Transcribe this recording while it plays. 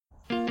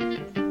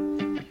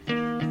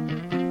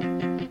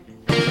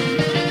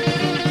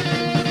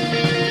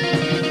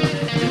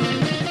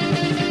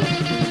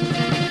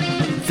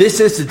This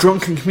is the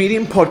Drunken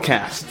Comedian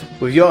Podcast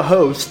with your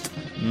host,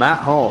 Matt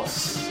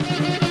Horse.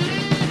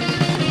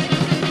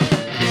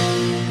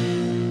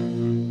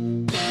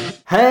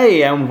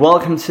 Hey, and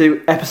welcome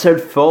to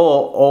episode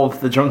 4 of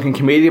the Drunken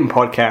Comedian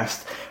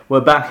Podcast.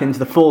 We're back into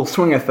the full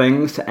swing of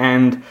things,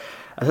 and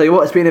I tell you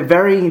what, it's been a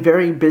very,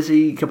 very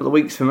busy couple of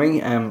weeks for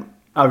me.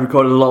 I've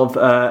recorded a lot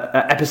of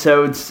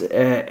episodes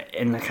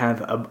in a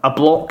kind of a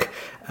block.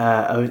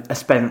 I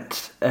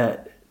spent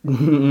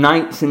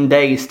nights and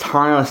days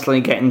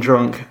tirelessly getting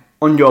drunk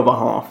on your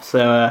behalf.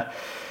 So,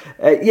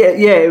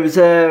 it was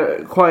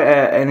quite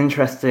an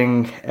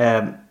interesting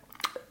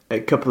a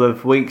couple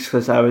of weeks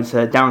because I was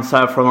down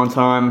south for a long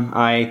time.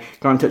 I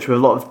got in touch with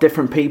a lot of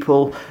different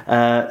people,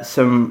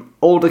 some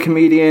older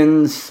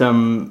comedians,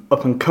 some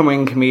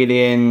up-and-coming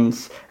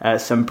comedians,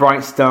 some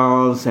bright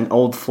stars and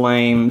old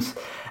flames,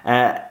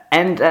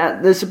 and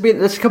there's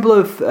a couple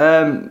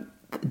of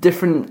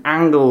different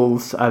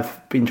angles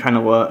I've been trying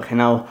to work,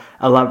 and I'll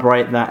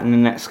elaborate that in the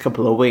next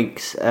couple of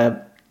weeks.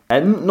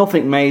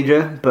 Nothing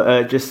major,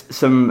 but just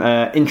some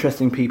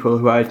interesting people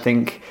who I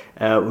think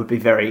would be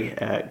very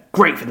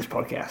great for this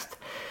podcast.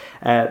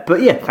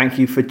 But yeah, thank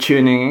you for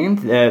tuning in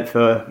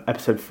for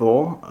episode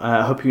 4.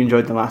 I hope you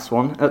enjoyed the last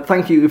one.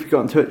 Thank you if you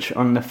got in touch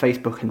on the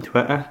Facebook and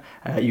Twitter.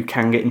 You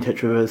can get in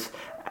touch with us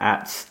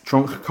at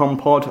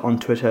DrunkConPod on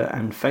Twitter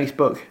and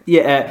Facebook.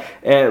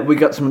 We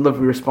got some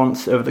lovely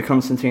response over the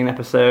Constantine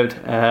episode,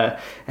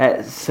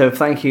 so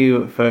thank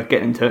you for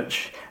getting in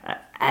touch,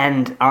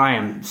 and I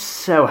am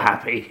so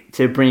happy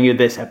to bring you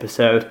this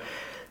episode.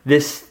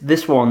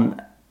 This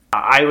one,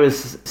 I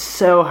was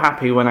so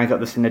happy when I got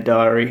this in the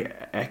diary,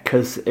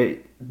 because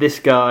this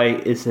guy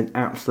is an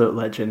absolute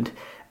legend.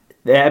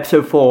 The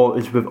episode 4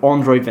 is with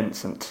Andre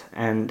Vincent,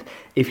 and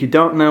if you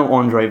don't know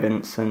Andre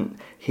Vincent,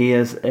 he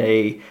is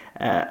a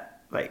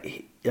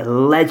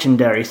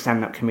legendary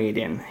stand-up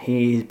comedian.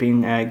 He's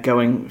been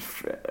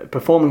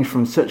performing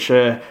from such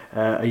a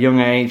young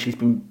age. He's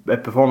been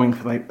performing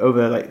for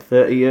over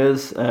 30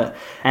 years,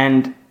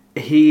 and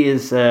he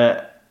is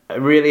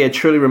really a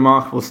truly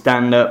remarkable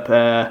stand-up.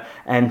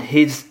 And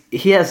he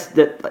has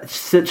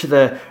such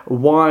the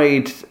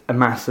wide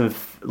mass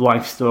of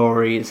life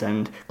stories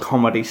and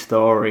comedy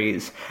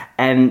stories,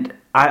 and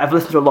I've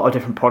listened to a lot of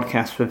different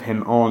podcasts with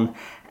him on,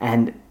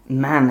 and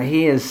man,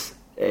 he has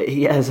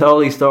all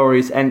these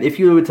stories, and if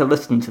you were to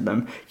listen to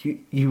them,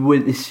 you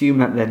would assume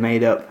that they're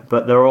made up,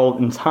 but they're all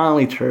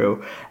entirely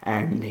true,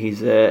 and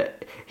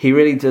he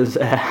really does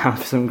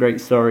have some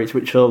great stories,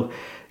 which we'll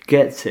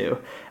get to.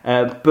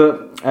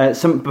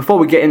 Before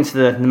we get into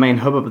the main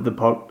hubbub of the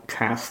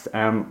podcast,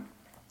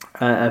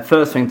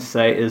 first thing to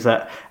say is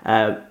that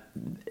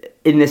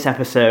in this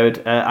episode,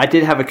 I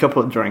did have a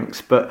couple of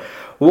drinks, but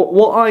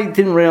what I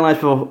didn't realise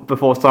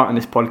before starting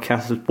this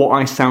podcast is what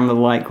I sounded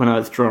like when I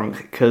was drunk,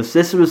 because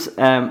this was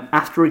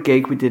after a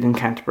gig we did in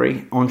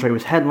Canterbury. Andre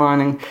was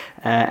headlining,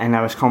 and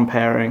I was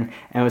comparing,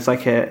 and it was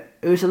a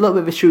little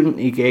bit of a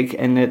student-y gig,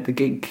 and the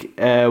gig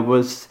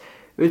was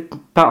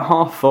about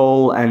half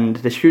full, and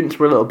the students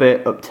were a little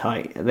bit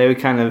uptight. They were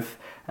kind of,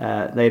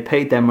 they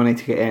paid their money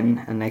to get in,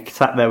 and they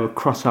sat there with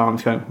crossed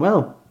arms going,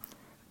 well,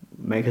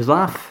 make us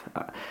laugh.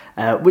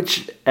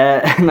 Which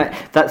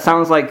that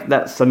sounds like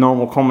that's a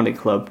normal comedy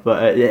club,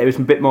 but it was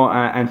a bit more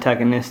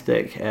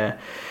antagonistic.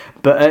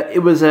 But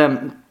it was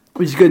a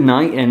good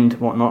night and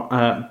whatnot.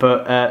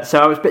 So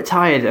I was a bit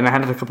tired, and I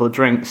had a couple of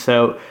drinks.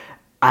 So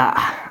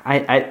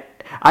I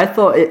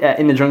thought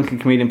in the Drunken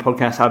Comedian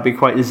Podcast I'd be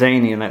quite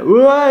zany and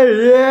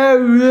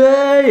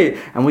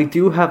and we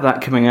do have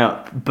that coming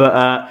up.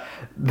 But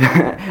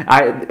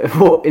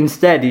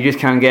instead you just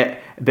kind of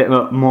get a bit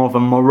more of a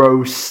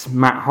morose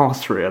Matt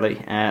Horse, really.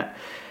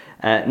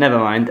 Never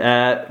mind.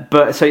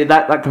 But so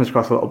that comes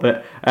across a little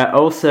bit.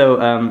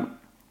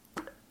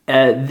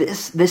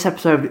 This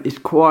episode is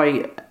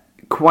quite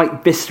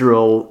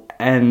visceral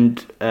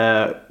and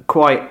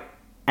quite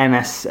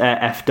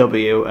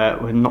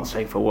NSFW. We're not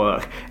safe for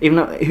work. Even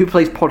though, who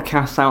plays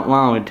podcasts out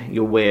loud,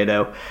 you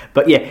weirdo?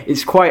 But yeah,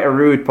 it's quite a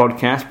rude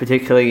podcast,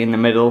 particularly in the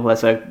middle.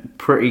 There's a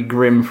pretty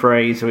grim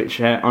phrase which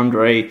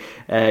Andre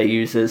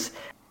uses.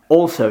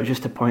 Also,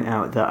 just to point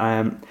out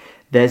that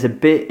there's a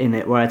bit in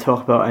it where I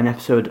talk about an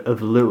episode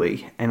of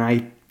Louis, and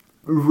I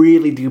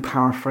really do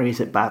paraphrase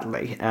it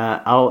badly.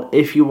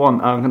 If you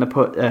want, I'm going to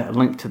put a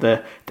link to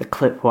the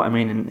clip, what I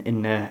mean,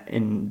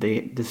 in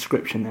the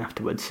description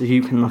afterwards, so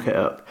you can look it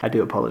up. I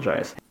do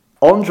apologise.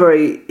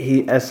 Andre,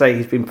 he's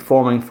been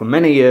performing for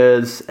many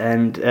years,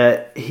 and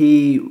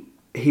he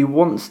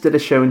once did a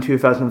show in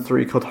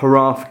 2003 called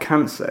Hurrah for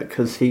Cancer,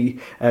 because he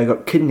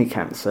got kidney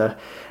cancer,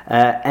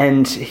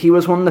 and he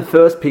was one of the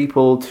first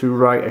people to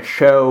write a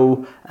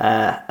show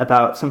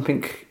about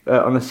something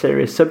on a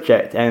serious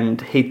subject,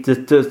 and he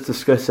does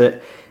discuss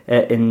it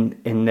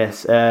in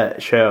this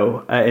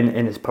show,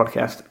 in his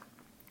podcast,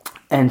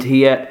 and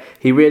he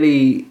was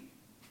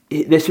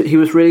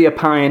really a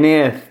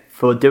pioneer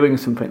for doing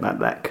something like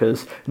that,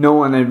 because no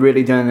one had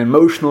really done an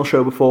emotional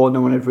show before,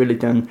 no one had really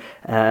done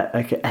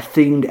a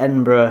themed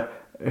Edinburgh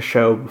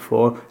show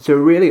before, so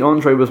really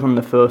Andre was one of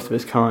the first of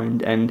his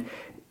kind, and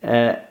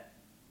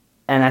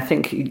and I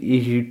think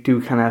you do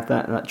kind of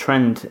have that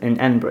trend in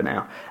Edinburgh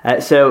now.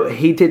 So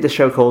he did the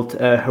show called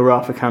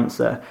Hurrah for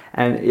Cancer,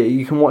 and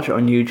you can watch it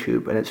on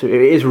YouTube, and it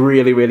is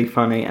really, really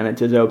funny, and it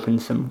does open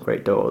some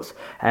great doors,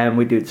 and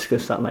we do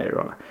discuss that later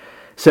on.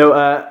 So,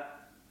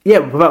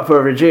 without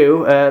further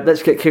ado,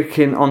 let's get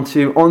kicking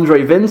onto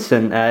Andre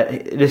Vincent.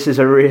 This is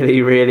a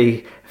really,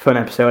 really fun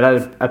episode. I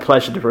had a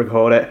pleasure to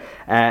record it,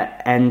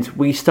 and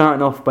we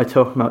starting off by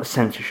talking about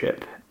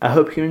censorship. I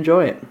hope you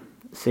enjoy it.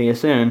 See you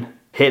soon.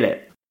 Hit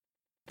it.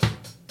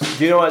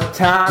 Do you know what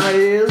time it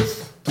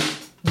is?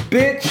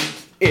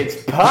 Bitch,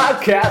 it's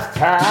podcast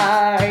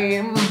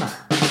time.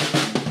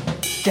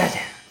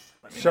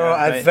 So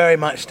I very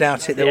much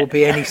doubt it. There will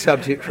be any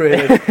subject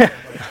really.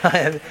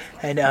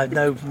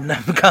 No,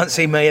 can't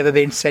see me ever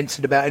being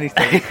censored about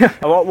anything.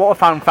 What I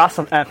found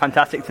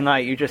fantastic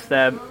tonight, you just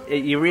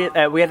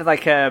we had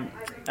like a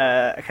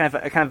kind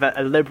of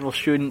a liberal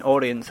student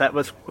audience that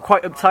was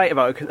quite uptight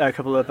about a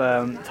couple of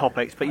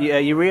topics, but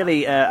you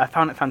really I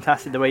found it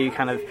fantastic the way you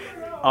kind of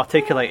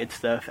articulated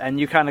stuff, and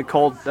you kind of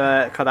called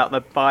out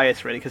the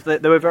bias really, because they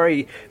were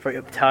very,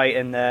 very uptight,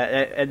 and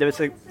there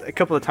was a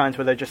couple of times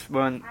where they just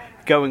weren't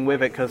going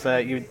with it because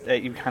you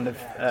kind of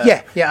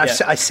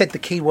I said the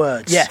key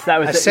words. Yes, that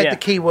was I said the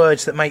key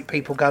words that make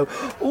people go,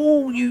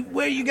 oh,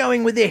 where are you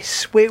going with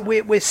this?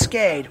 We're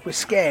scared. We're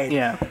scared.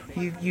 Yeah.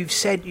 You've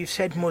said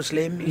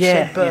Muslim. You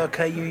said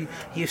burqa.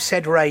 You've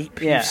said rape.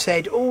 Yeah. You've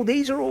said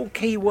these are all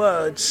key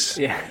words.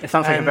 Yeah. It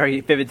sounds like a very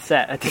vivid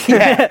set.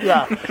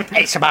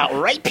 It's about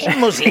raping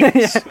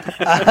Muslims.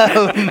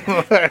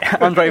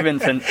 Andre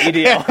Vincent,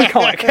 EDL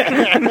comic.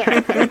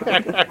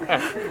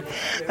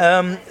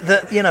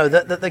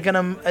 That they're going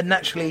to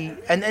naturally,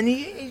 and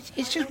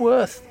it's just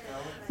worth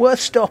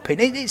stopping.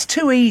 It's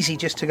too easy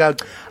just to go,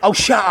 oh,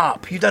 shut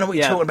up, you don't know what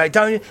you're talking about,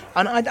 don't you?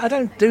 And I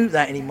don't do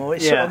that anymore.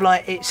 It's sort of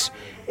like it's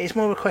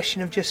more a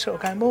question of just sort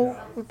of going, well,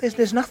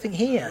 there's nothing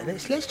here.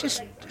 Let's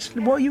just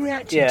what are you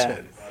reacting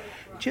to?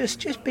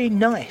 Just being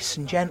nice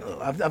and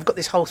gentle. I've got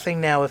this whole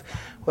thing now of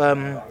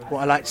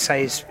what I like to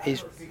say is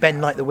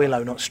bend like the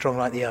willow, not strong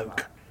like the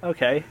oak.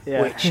 Okay,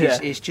 yeah. Which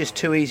is just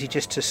too easy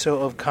just to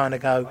sort of kind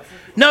of go,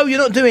 no, you're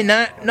not doing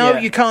that. No,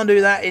 you can't do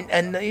that.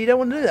 And you don't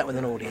want to do that with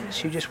an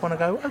audience. You just want to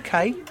go,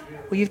 okay,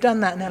 well, you've done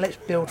that. Now let's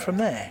build from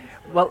there.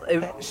 Well,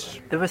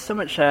 there was so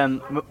much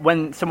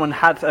when someone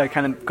had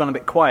kind of gone a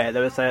bit quiet.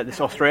 There was this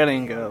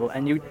Australian girl,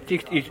 and you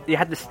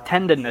had this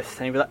tenderness,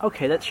 and you were like,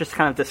 okay, let's just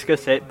kind of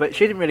discuss it. But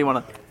she didn't really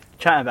want to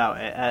chat about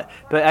it,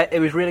 but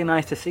it was really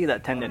nice to see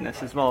that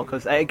tenderness as well,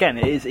 because again,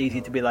 it is easy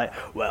to be like,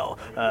 well,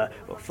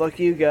 fuck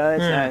you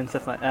guys, and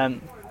stuff like that.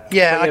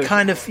 I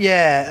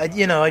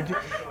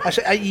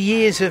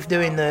years of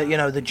doing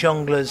the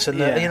jonglers and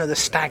the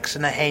stags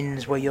and the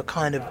hens, where you're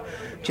kind of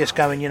just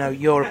going,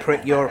 you're a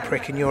prick,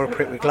 and you're a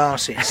prick with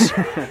glasses.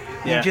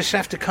 You just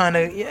have to kind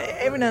of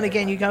every now and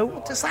again you go,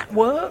 well, does that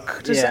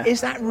work?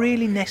 Is that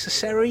really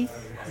necessary?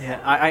 Yeah,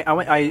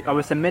 I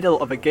was in the middle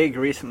of a gig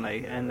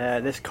recently, and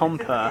this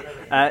comper,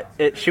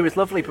 she was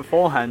lovely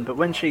beforehand, but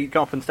when she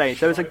got up on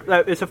stage, it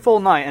was a full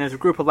night, and there was a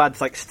group of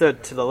lads like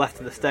stood to the left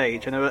of the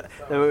stage, and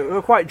they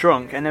were quite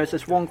drunk, and there was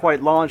this one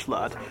quite large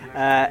lad,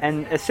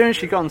 and as soon as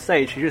she got on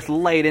stage, she just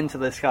laid into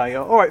this guy,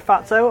 all right,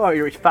 fatso, or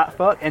you're a fat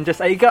fuck, and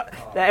just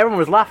everyone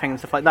was laughing and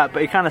stuff like that,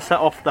 but he kind of set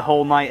off the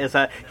whole night as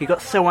he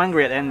got so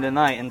angry at the end of the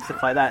night and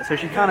stuff like that, so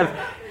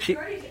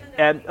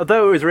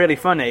although it was really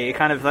funny, it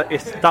kind of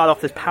it started off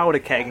this powder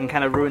keg and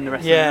kind of ruined the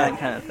rest of the night,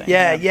 kind of thing.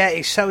 Yeah,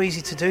 it's so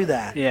easy to do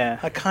that. Yeah.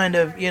 I kind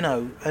of,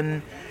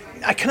 and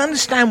I can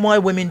understand why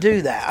women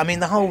do that. I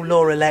mean, the whole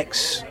Laura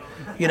Lex,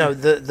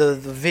 the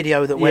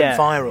video that went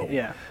viral.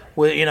 Yeah.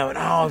 Where,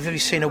 have you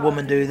seen a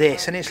woman do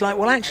this? And it's like,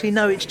 well, actually,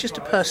 no, it's just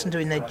a person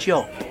doing their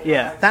job.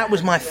 Yeah. That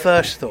was my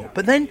first thought.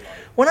 But then,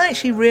 when I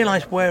actually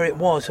realised where it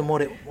was and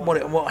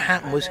what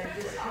happened was,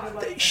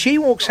 she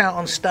walks out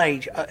on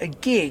stage at a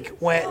gig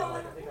where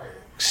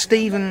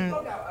Stephen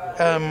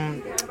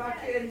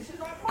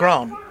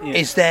Grant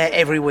is there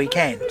every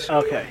weekend.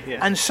 Okay, yeah.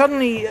 And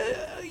suddenly,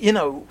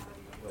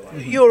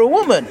 you're a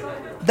woman.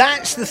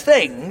 That's the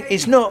thing.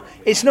 It's not.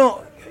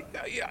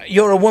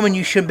 You're a woman.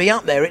 You shouldn't be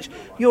up there. It's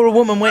you're a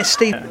woman. Where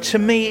Steve? Yeah. To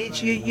me,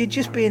 it's you're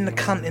just being the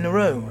cunt in the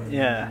room.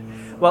 Yeah.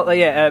 Well,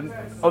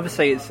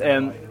 obviously, it's.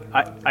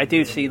 I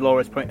do see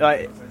Laura's point.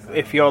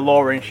 If you're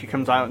Laura and she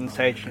comes out on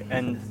stage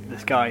and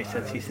this guy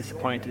says he's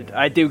disappointed,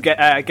 I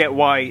get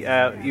why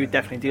you would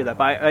definitely do that.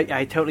 But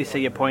I totally see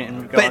your point in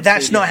regards. But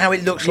that's not how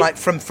it looks like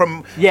from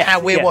how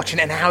we're watching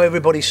it and how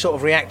everybody's sort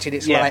of reacted.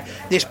 It's like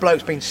this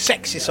bloke's been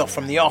sexist off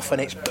from the off,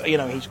 and it's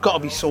he's got to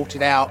be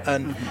sorted out,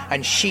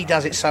 and she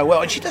does it so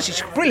well, and she does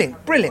this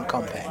brilliant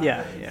compare.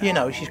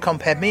 Yeah. She's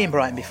compared me in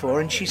Brighton before,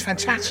 and she's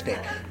fantastic.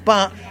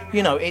 But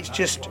it's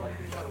just.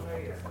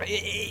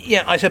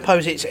 Yeah, I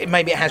suppose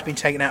maybe it has been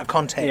taken out of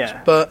context,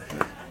 but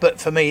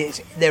for me,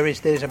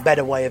 there's a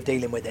better way of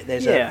dealing with it.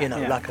 There's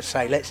like I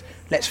say,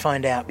 let's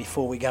find out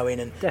before we go in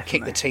and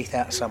kick the teeth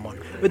out of someone.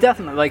 But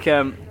definitely,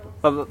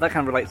 well, that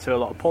kind of relates to a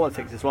lot of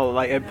politics as well.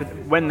 Like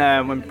when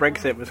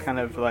Brexit was kind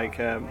of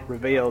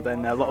revealed,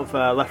 and a lot of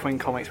left-wing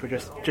comics were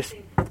just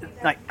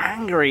like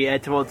angry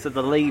towards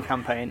the Leave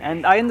campaign,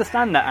 and I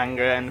understand that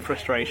anger and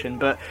frustration,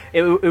 but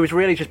it was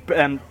really just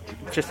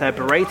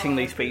berating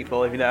these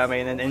people, if you know what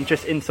I mean, and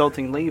just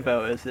insulting Leave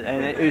voters,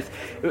 and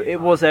it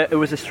was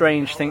a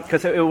strange thing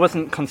because it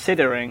wasn't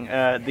considering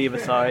the other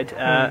side,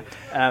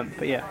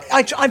 but yeah,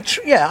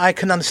 I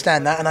can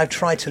understand that, and I've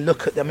tried to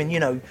look at. I mean,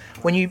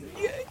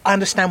 I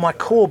understand why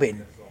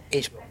Corbyn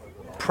is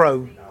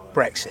pro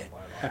Brexit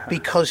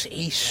because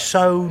he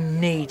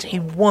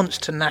wants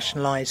to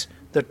nationalise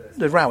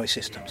the railway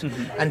systems,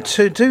 and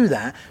to do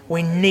that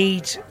we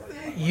need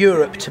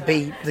Europe to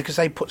be, because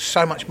they put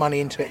so much money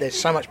into it, there's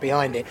so much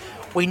behind it,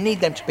 we need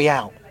them to be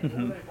out.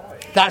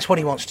 That's what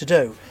he wants to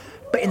do.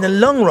 But in the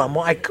long run,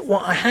 what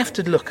I have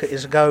to look at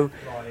is go,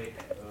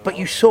 but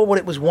you saw what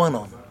it was won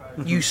on.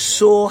 You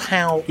saw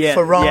how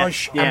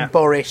Farage and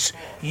Boris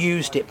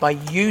used it by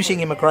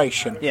using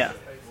immigration,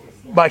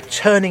 by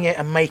turning it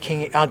and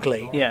making it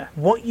ugly.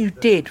 What you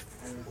did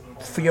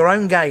for your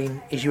own gain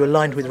is you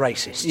aligned with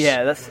racists.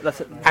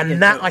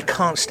 That I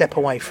can't step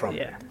away from.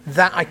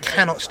 That I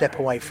cannot step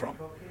away from.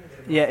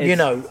 It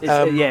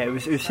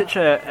was such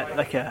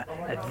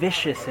a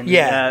vicious and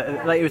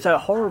it was a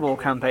horrible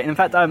campaign. In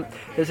fact,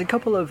 there's a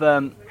couple of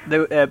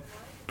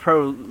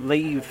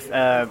pro-Leave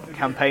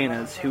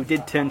campaigners who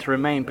did turn to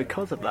Remain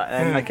because of that,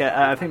 and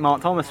I think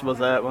Mark Thomas was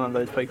one of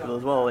those people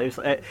as well. It was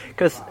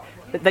because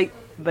they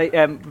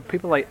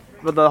people like.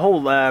 Well, the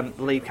whole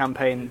Leave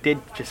campaign did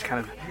just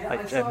kind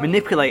of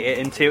manipulate it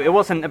into. It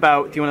wasn't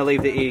about do you want to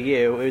leave the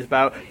EU. It was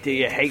about do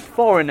you hate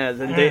foreigners,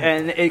 and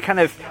and it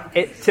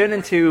turned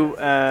into.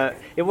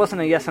 It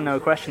wasn't a yes or no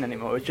question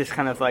anymore. It was just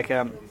kind of like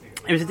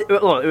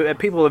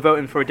people were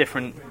voting for a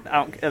different.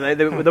 They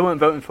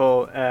weren't voting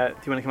for do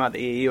you want to come out of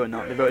the EU or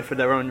not. They voted for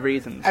their own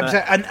reasons.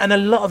 Absolutely. And a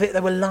lot of it they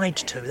were lied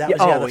to. That was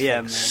the other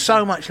thing.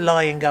 So much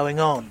lying going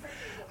on.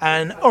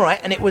 And all right,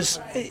 and it was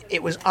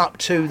up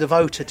to the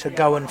voter to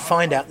go and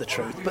find out the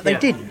truth, but they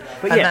didn't,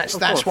 and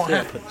that's what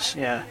happens.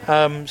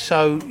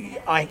 So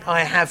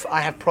I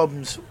have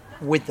problems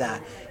with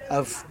that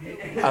of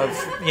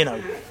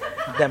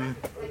them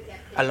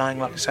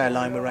aligning with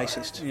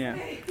racists.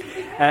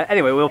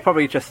 Anyway, we'll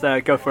probably just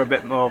go for a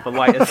bit more of a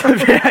lighter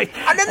subject.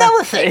 And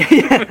another thing.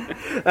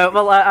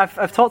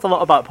 I've talked a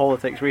lot about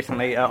politics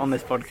recently on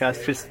this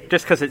podcast,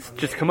 just because it's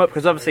just come up,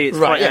 because obviously it's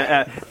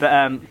a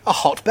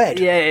hotbed.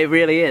 Yeah, it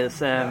really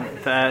is,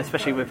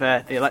 especially with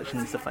the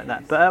elections and stuff like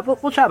that.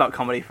 But we'll chat about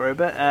comedy for a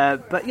bit.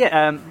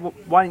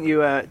 Why don't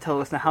you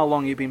tell us now how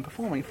long you've been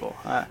performing for?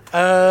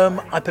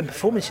 I've been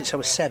performing since I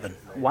was 7.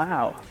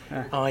 Wow.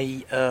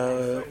 I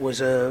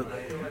was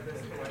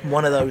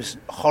one of those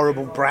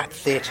horrible brat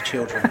theatre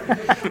children.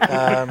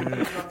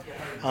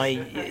 I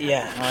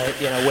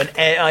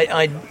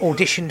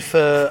auditioned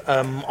for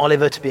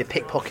Oliver to be a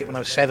pickpocket when I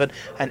was 7,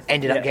 and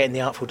ended up getting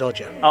the Artful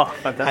Dodger. Oh,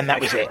 fantastic. And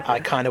that was it. I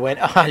kind of went,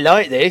 I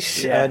like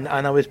this, and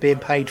I was being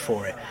paid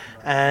for it.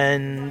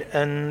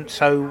 And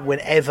so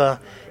whenever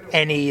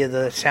any of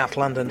the South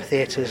London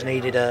theatres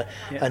needed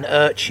an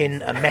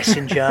urchin, a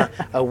messenger,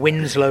 a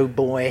Winslow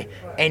boy,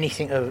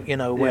 anything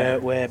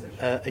where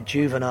a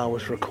juvenile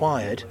was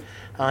required,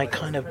 I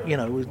kind of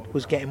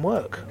was getting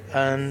work,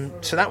 and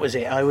so that was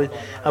it. I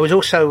was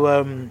also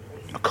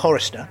a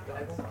chorister.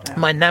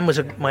 My nan was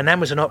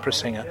an opera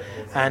singer,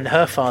 and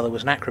her father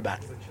was an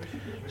acrobat.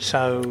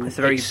 So it's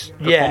a very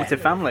performative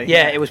family.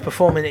 Yeah, it was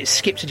performing. It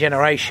skipped a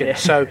generation. Yeah.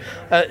 So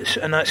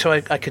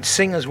I could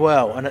sing as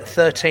well. And at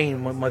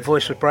 13, when my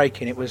voice was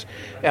breaking, it was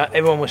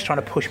everyone was trying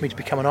to push me to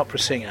become an opera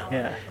singer.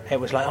 Yeah, it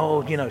was like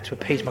to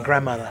appease my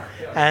grandmother.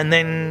 And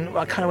then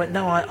I kind of went,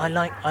 no, I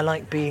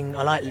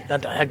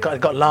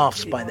got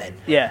laughs by then.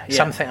 Yeah.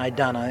 Something I'd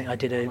done. I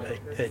did a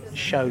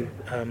show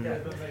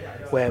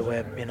where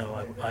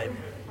I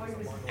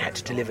had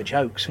to deliver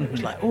jokes, and it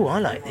was like, oh, I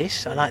like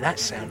this, I like that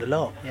sound a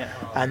lot.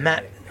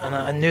 And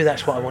I knew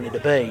that's what I wanted to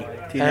be.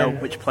 Do you know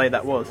which play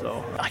that was?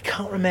 Or I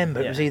can't remember.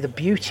 It was either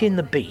Beauty and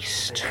the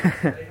Beast,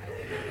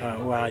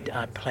 where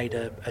I played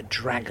a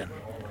dragon.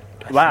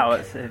 Wow,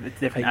 it's a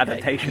different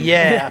adaptation.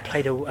 Yeah, I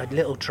played a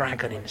little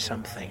dragon in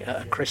something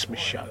at a Christmas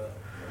show,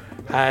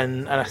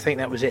 and I think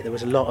that was it. There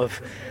was a lot of,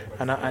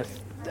 and I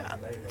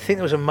think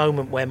there was a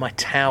moment where my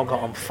towel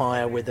got on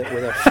fire with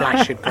a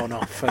flash had gone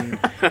off, and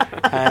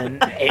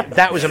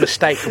that was a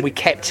mistake, and we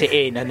kept it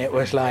in, and it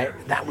was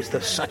like that was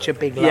such a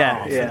big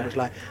laugh, and it was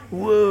like,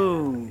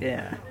 whoa,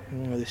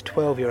 this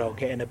 12-year-old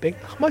getting a big,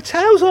 my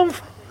towel's on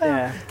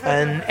fire,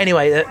 and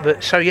anyway,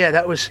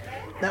 that was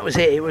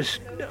it. It was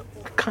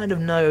kind of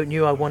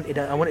knew I wanted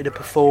to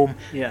perform,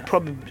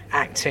 probably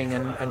acting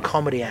and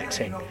comedy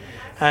acting,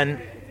 and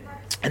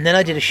then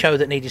I did a show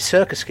that needed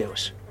circus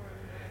skills.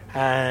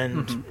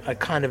 And I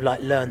kind of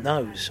learned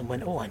those and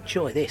went, I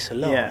enjoy this a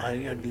lot.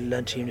 I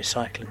learned to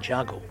unicycle and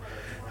juggle,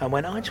 and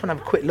went, I just want to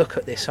have a quick look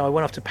at this. So I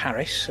went off to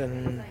Paris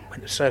and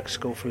went to circus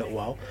school for a little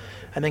while,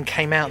 and then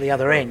came out the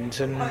other end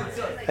and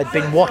had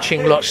been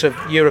watching lots of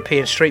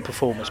European street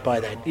performers by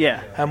then.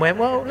 And went,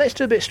 well, let's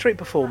do a bit of street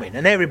performing.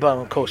 And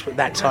everybody, of course, at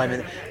that time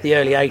in the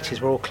early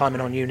 80s, were all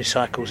climbing on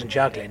unicycles and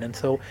juggling, and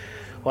thought,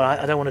 well,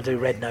 I don't want to do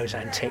red nose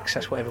antics.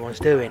 That's what everyone's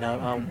doing.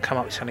 I'll come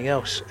up with something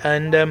else.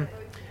 And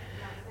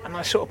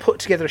I sort of put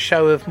together a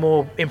show of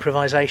more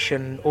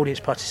improvisation, audience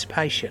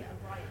participation.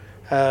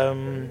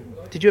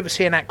 Did you ever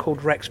see an act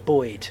called Rex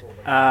Boyd?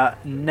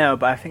 No,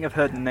 but I think I've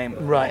heard the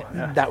name. Right,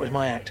 that was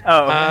my act.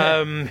 Oh,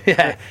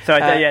 yeah. So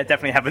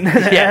definitely haven't.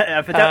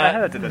 Yeah, I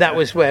heard of it. That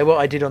was what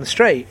I did on the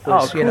street.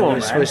 Was, cool,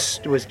 was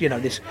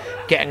this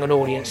getting an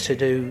audience to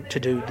do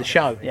the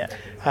show. Yeah.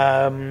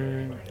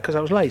 Because I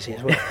was lazy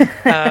as well.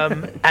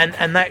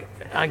 And that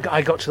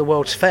I got to the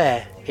World's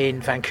Fair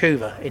in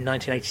Vancouver in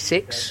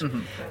 1986,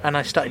 and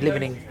I started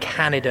living in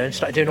Canada and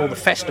started doing all the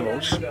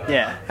festivals.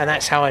 Yeah. And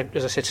that's how I,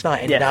 as I said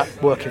tonight, ended up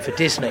working for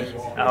Disney.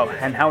 Oh,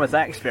 and how was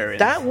that experience?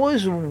 That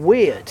was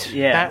weird.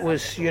 Yeah. That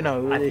was,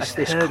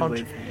 this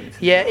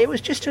yeah, it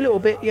was just a little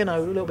bit, a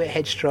little bit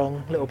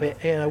headstrong, a little bit,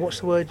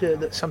 what's the word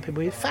that some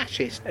people use?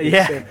 Fascist.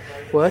 Yeah.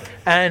 Word.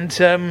 And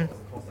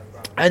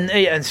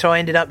so I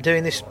ended up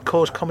doing this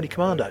course, Comedy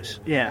Commandos.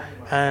 Yeah.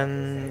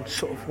 And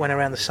sort of went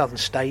around the southern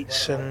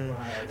states, and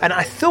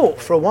I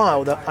thought for a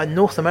while that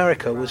North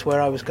America was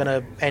where I was going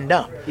to end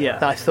up. Yeah.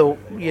 That I thought,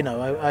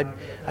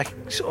 I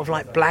sort of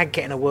like blagged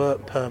getting a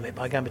work permit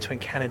by going between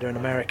Canada and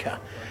America,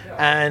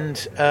 and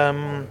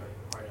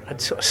I'd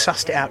sort of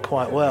sussed it out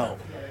quite well.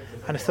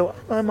 And I thought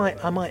I'm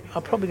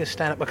probably going to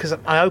stand up because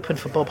I opened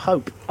for Bob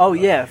Hope. Oh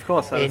yeah, of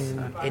course.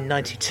 In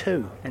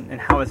 '92.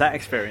 And how was that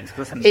experience?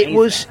 That's amazing.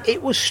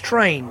 It was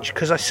strange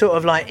because I sort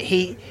of like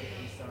his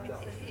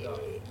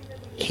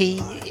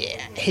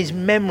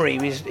memory,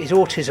 his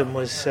autism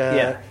was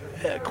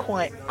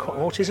quite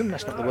autism.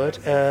 That's not the word.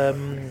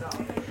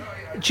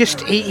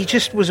 He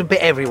just was a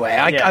bit everywhere.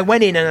 I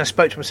went in and I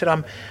spoke to him and said,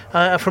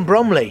 I'm from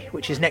Bromley,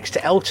 which is next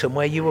to Eltham,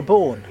 where you were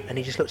born. And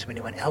he just looked at me and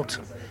he went,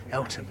 Eltham.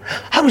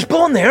 I was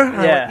born there. And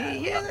I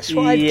went, that's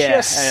what I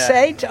just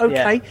said.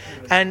 Okay. Yeah.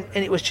 And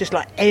it was just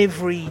like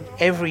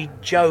every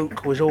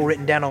joke was all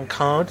written down on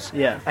cards.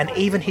 Yeah. And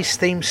even his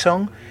theme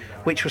song,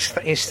 which was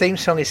his theme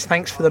song is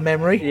Thanks for the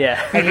Memory.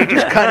 Yeah. And you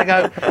just kind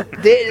of go,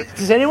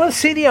 does anyone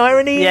see the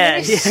irony in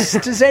this?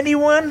 Yeah. Does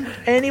anyone?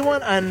 And it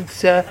was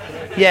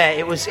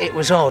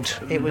odd.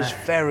 It was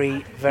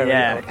very, very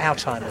odd.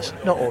 Alzheimer's,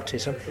 not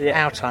autism.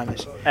 Yeah.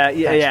 Alzheimer's.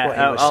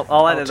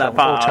 I'll edit that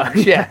part.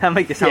 Yeah.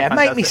 Make it sound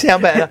make me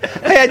sound better.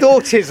 He had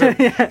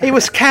autism. He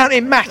was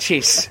counting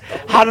matches.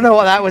 I don't know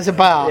what that was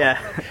about. Yeah.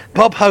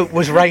 Bob Hope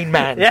was Rain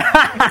Man. Yeah.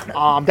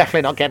 I'm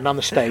definitely not getting on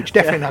the stage.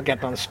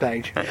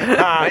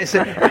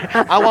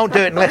 I won't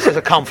do it unless there's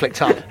a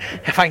conflict on.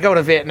 If I can go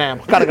to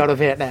Vietnam, I've got to go to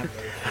Vietnam.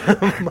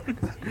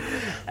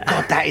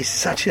 God, that's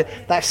such a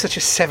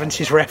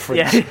 70s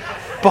reference. Yeah.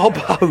 Bob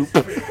Hope.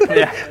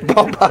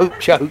 Bob Hope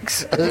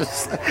jokes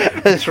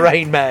as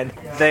Rain Man.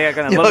 They are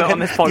going to love it on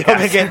this podcast. You're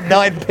going to get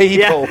 9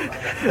 people.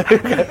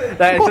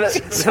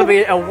 There's going to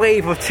be a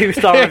wave of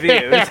 2-star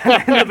reviews.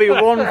 And there'll be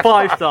 1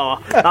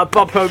 5-star. That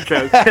Bob Hope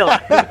joke. Kill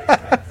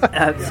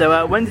it.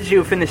 So when did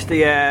you finish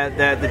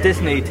the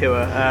Disney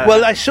tour?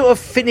 Well, I sort of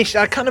finished.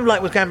 I kind of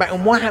was going back,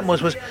 and what happened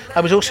was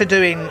I was also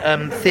doing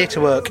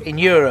theatre work in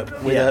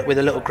Europe with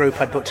a little group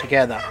I'd put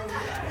together.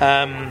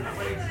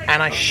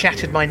 And I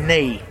shattered my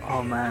knee.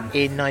 Oh man!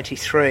 In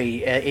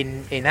 '93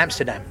 in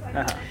Amsterdam,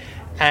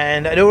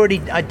 and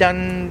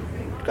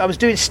I was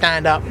doing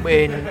stand up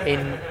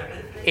in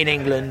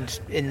England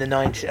in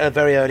the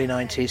very early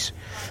 90s.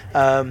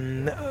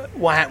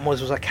 What happened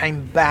was I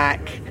came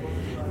back,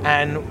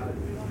 and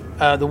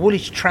the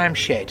Woolwich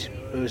Tramshed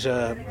was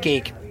a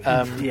gig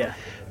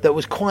that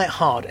was quite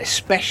hard.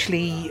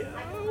 Especially,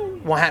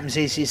 what happens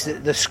is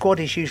that the squad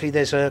is usually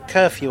there's a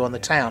curfew on the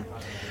town.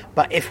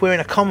 But if we're in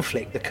a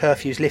conflict, the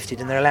curfew's lifted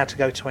and they're allowed to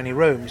go to any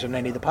rooms and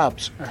any of the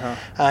pubs.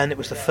 And it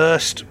was the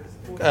first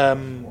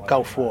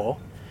Gulf War,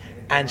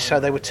 and so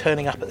they were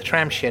turning up at the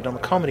Tramshed on the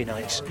comedy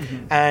nights.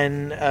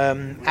 And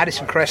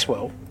Addison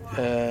Cresswell,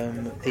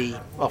 the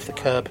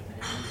off-the-curb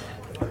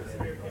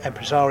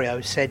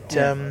impresario, said,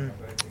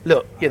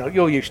 look,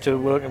 you're used to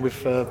working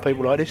with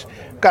people like this.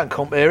 Go and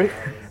comp area.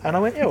 And I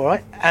went, yeah, all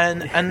right.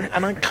 And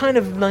I kind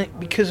of, like,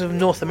 because of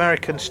North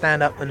American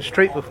stand-up and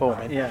street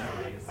performing,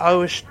 I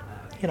was...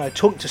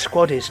 talking to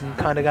squaddies and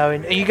kind of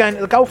going, are you going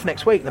to the golf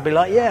next week? And they'll be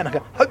like, yeah. And I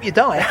go, hope you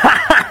die.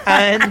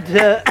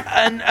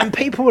 and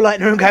people were like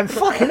in the room going,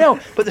 fucking hell.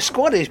 But the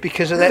squaddies,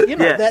 because of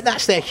that,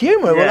 that's their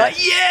humour. We're like,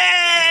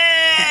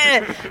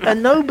 yeah.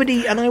 And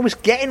I was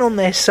getting on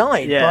their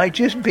side by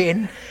just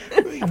being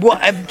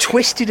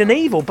twisted and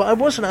evil. But I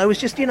wasn't. I was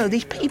just,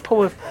 these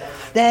people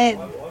they're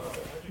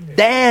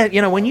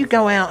when you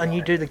go out and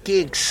you do the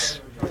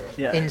gigs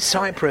in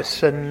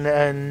Cyprus and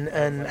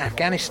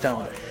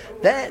Afghanistan,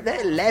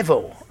 they're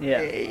level.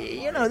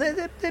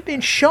 They're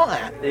being shot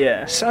at.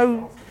 Yeah.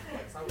 So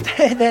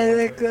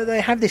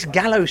they have this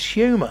gallows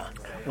humour.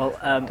 Well,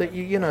 that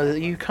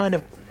you kind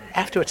of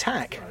have to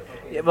attack.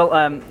 Yeah,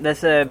 well,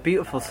 there's a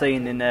beautiful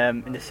scene in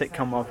the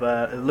sitcom of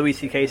Louis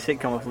C.K.'s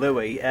sitcom of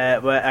Louis,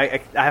 where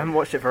I haven't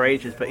watched it for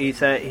ages, but he's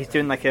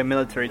doing like a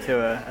military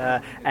tour,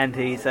 and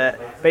he's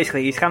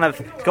basically he's kind of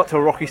got to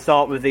a rocky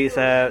start with these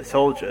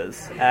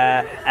soldiers,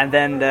 and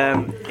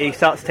then he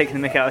starts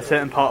taking the mick out of a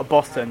certain part of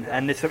Boston,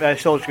 and this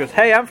soldier goes,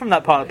 "Hey, I'm from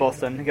that part of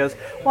Boston." He goes,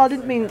 "Well, I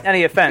didn't mean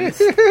any offence,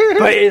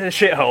 but it is a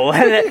shithole,"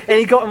 and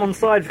he got him on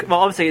side. Well,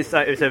 obviously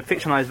it was a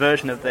fictionalised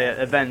version of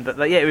the event,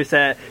 but yeah, it was.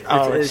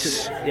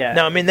 Yeah.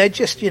 No, I mean they're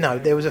just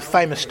there was a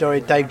famous story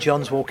of Dave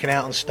Johns walking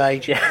out on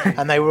stage,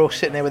 and they were all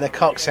sitting there with their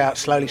cocks out,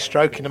 slowly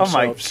stroking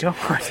themselves. Oh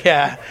my god!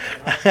 Yeah,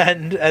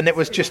 and it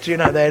was just they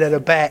had a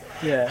bet.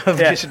 Yeah.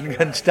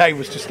 And Dave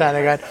was just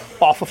standing there going,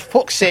 "Oh, for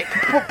fuck's sake,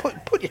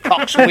 put your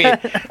cocks away,"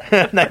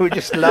 and they were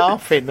just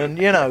laughing, and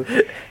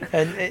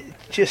and it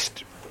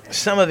just.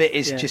 Some of it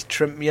is just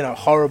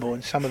horrible,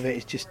 and some of it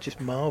is just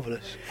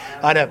marvellous.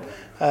 I know,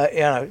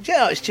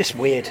 it's just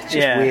weird. It's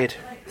just weird.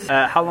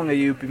 How long have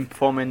you been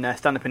performing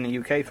stand-up in the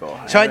UK for?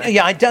 So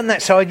I'd done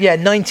that. So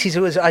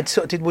 90s I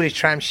sort of did Woolwich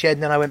Tramshed,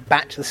 and then I went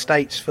back to the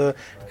States for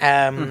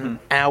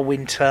our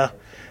winter,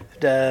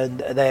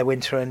 their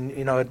winter,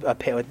 and I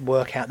picked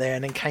work out there,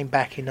 and then came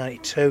back in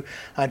 92.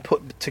 I'd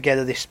put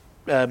together this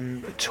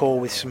tour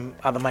with some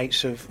other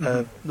mates of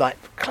like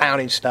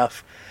clowning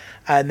stuff.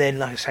 And then,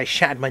 like I say,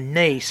 shattered my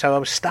knee, so I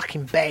was stuck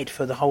in bed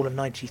for the whole of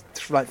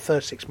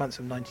first 6 months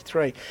of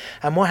 93.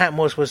 And what happened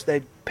was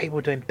people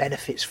were doing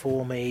benefits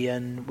for me,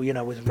 and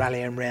was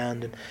rallying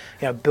around,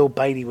 and Bill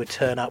Bailey would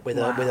turn up with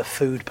a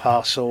food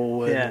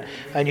parcel,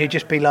 and you'd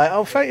just be like,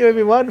 "Oh, thank you,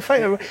 everyone,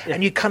 thank you,"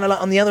 and you kind of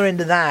like on the other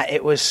end of that,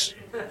 it was.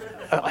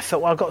 I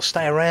thought, well, I've got to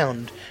stay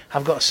around.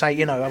 I've got to say,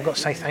 I've got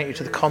to say thank you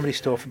to the Comedy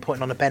Store for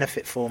putting on a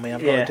benefit for me.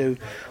 I've got to do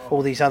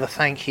all these other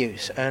thank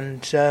yous,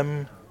 and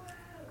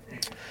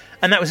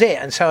that was it.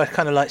 And so I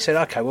kind of like said,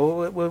 okay,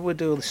 well, we'll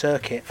do all the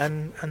circuit.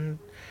 And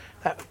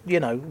that,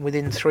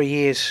 within 3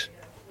 years,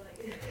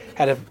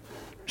 had a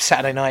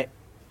Saturday night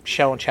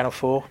show on Channel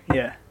 4.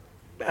 Yeah.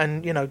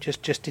 And,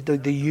 just did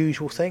the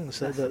usual things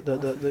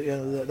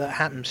that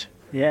happens.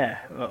 Yeah,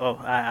 well,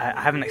 I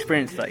haven't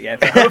experienced that yet,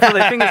 but hopefully,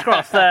 fingers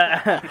crossed,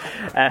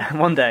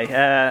 one day.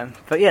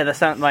 But yeah, that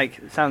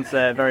sounds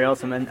very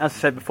awesome. And as I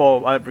said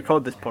before, I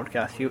recorded this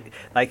podcast.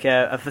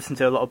 I've listened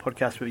to a lot of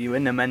podcasts with you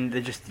in them, and they're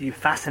just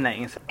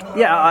fascinating.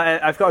 Yeah,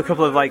 I've got a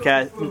couple of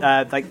kind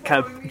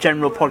of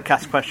general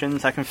podcast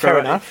questions I can throw. Fair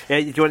enough. Yeah,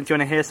 do you want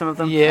to hear some of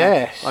them?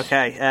 Yes.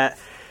 Okay.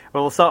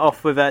 Well, we'll start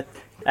off with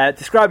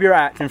describe your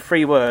act in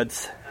 3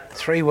 words.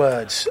 3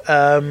 words.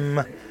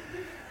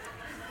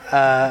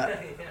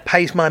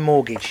 Pays my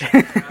mortgage.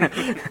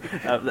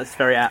 That's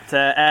very apt.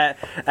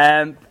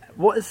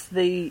 What is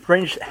the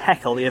strangest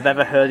heckle you've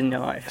ever heard in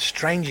your life?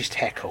 Strangest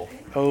heckle?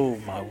 Oh,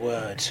 my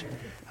word.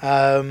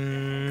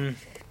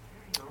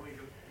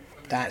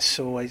 That's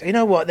always... You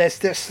know what? There's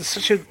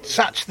such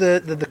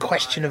the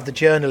question of the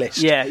journalist.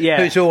 Yeah.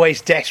 Who's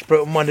always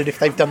desperate and wondered if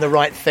they've done the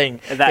right thing.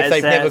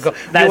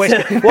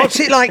 What's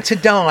it like to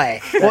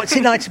die? What's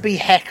it like to be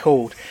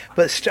heckled?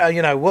 But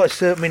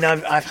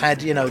I've had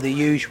the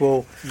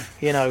usual,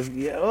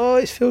 oh,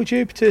 it's Phil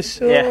Jupitus,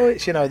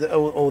 it's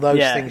all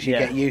those things you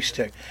get used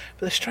to.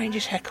 But the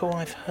strangest heckle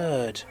I've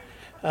heard,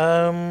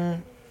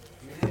 wow.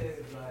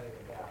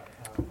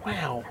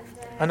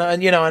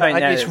 And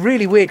it's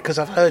really weird because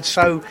I've heard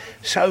so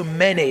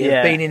many.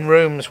 Have been in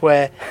rooms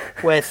where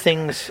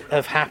things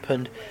have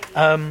happened.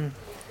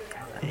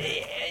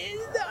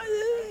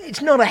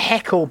 It's not a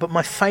heckle, but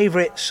my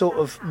favourite sort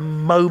of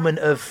moment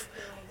of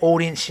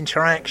audience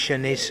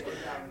interaction is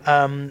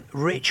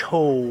Rich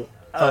Hall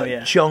at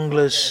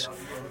Jongleurs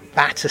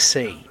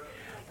Battersea,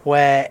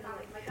 where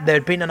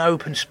there'd been an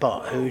open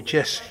spot and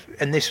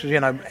this was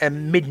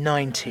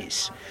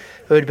mid-90s,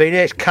 who had been,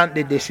 this cunt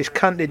did this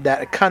cunt did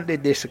that, a cunt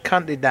did this, a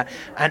cunt did that,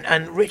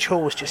 and Rich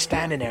Hall was just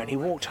standing there, and he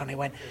walked on, he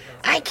went,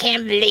 "I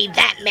can't believe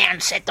that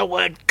man said the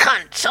word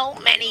cunt so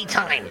many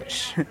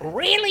times.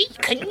 Really?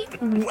 Can you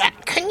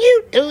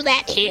do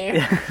that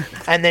here?"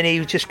 And then he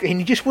just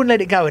wouldn't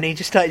let it go, and he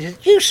just started,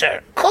 "You,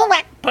 sir, call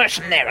that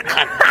person there a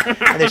cunt."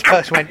 And this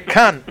person went,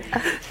 "Cunt."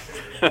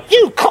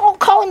 "You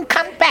call him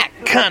cunt back,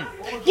 cunt.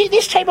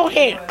 This table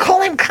here,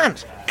 call him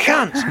cunt.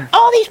 Cunt.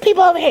 All these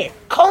people over here,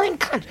 call him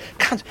cunt.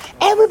 Cunt.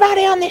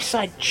 Everybody on this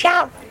side,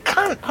 shout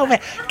cunt over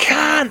there.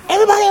 Cunt.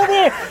 Everybody over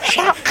here,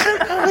 shout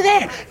cunt over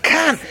there.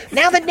 Cunt.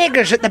 Now the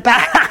niggers at the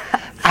back."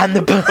 And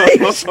the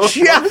place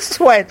just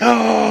went,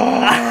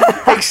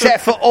 oh,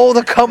 except for all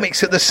the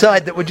comics at the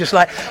side that were just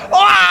like,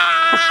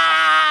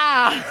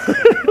 ah!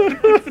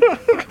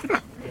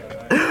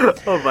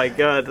 Oh my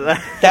god.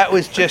 That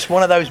was just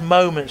one of those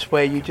moments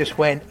where you just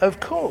went, of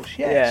course,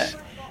 yes. Yeah.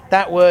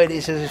 That word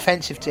is as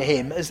offensive to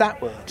him as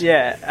that word.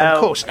 Yeah. Of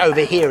course,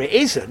 over here it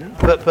isn't,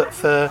 but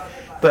for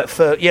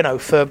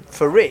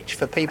Rich,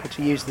 for people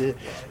to use the,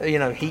 he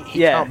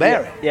can't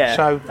bear it. Yeah.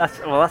 So that's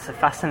a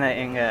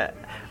fascinating.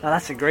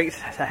 That's a great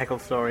heckle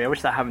story. I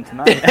wish that happened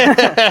tonight.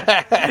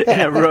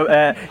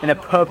 in a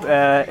pub,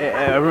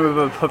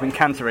 a pub in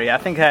Canterbury. I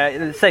think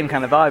the same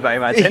kind of vibe, I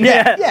imagine.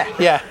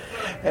 Yeah.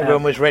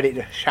 Everyone was ready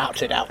to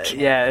shout it out.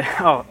 Yeah.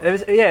 Oh, it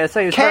was. Yeah.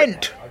 So it was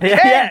Kent.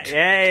 Kent. Kent.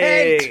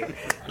 Yay. Kent.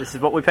 This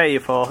is what we pay you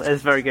for.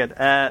 It's very good.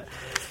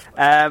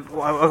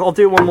 I'll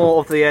do one more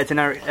of the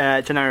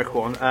generic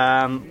one.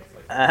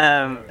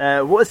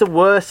 What is the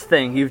worst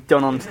thing you've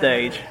done on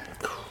stage?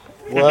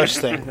 Worst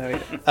thing.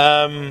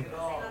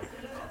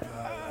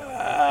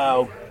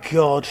 Oh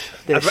God,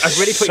 there's I've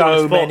really put so you on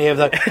the spot. many of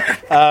them.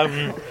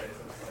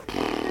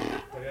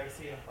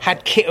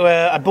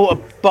 I bought a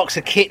box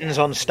of kittens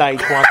on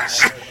stage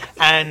once,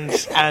 and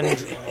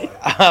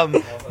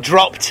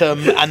dropped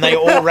them, and they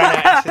all ran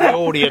out into the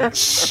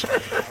audience,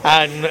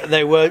 and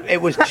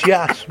it was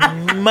just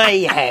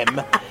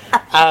mayhem.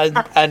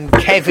 And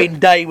Kevin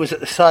Day was at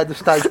the side of the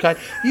stage going,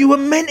 "You were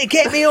meant to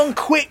get me on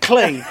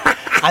quickly."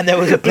 And there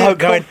was a bloke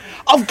going,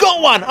 "I've got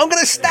one, I'm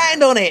going to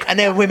stand on it." And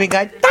there were women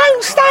going,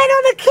 "Don't stand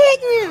on the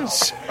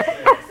kittens."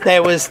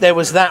 There was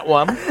that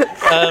one.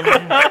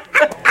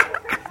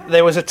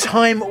 There was a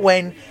time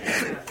when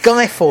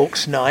Guy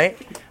Fawkes night,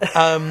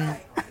 I'm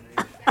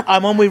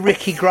on with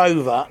Ricky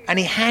Grover, and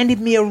he handed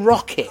me a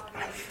rocket.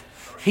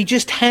 He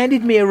just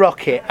handed me a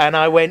rocket, and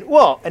I went,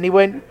 "What?" And he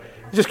went,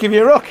 "Just give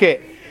you a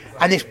rocket."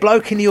 And this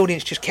bloke in the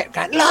audience just kept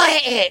going,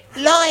 "Light it,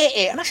 light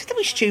it." And I said, "Don't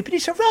be stupid,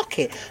 it's a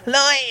rocket.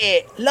 Light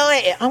it,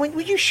 light it." I went,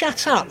 "Will you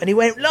shut up?" And he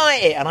went,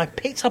 "Light it." And I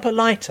picked up a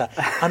lighter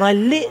and I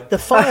lit the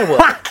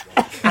firework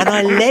and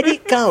I let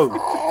it go.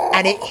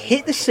 And it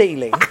hit the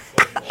ceiling,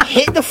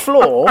 hit the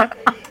floor,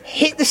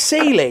 hit the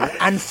ceiling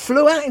and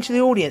flew out into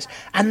the audience.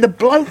 And the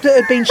bloke that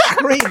had been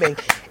screaming,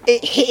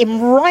 it hit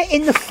him right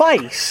in the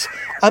face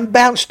and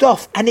bounced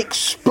off and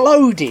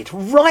exploded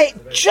right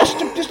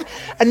just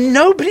and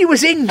nobody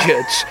was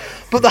injured,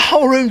 but the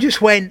whole room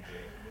just went,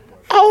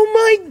 "Oh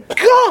my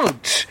God,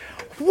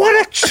 what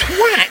a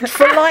twat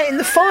for lighting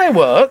the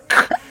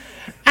firework."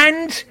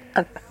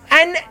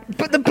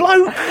 But the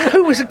bloke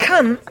who was a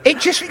cunt, it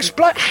just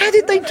exploded. How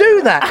did they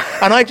do that?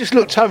 And I just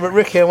looked over at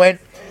Ricky and went,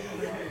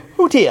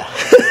 "Oh dear."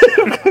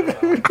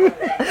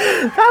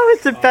 That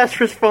was the best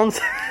response.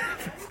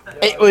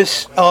 It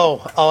was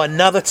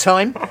another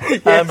time.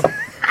 Yes.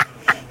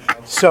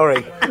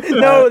 Sorry.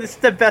 No, this is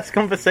the best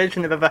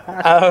conversation I've ever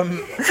had.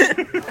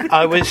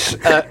 I was.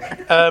 I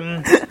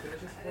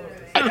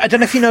don't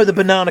know if you know the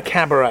Banana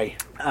Cabaret.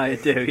 I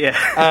do, yeah.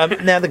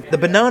 Now the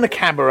Banana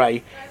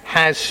Cabaret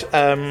has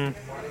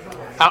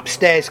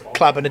upstairs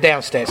club and a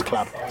downstairs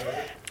club,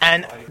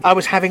 and I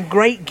was having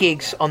great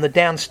gigs on the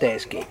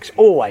downstairs gigs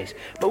always,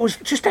 but was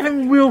just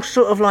having real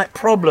sort of like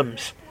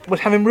problems.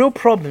 Was having real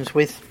problems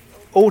with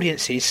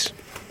audiences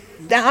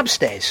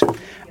upstairs,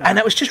 and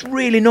that was just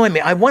really annoying me.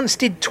 I once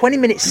did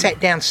 20-minute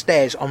set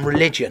downstairs on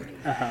religion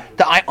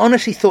that I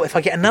honestly thought, if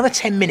I get another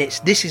 10 minutes,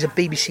 this is a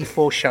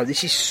BBC4 show.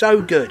 This is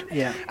so good.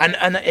 Yeah. And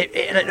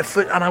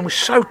I was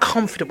so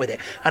confident with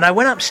it. And I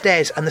went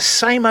upstairs, and the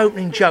same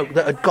opening joke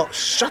that had got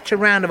such a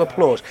round of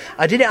applause,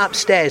 I did it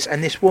upstairs,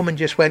 and this woman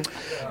just went,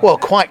 "Well,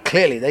 quite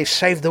clearly, they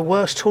saved the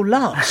worst till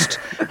last."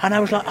 And I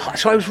was like,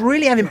 so I was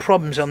really having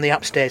problems on the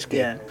upstairs gig.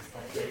 Yeah.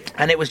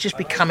 And it was just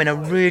becoming a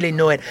really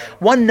annoying.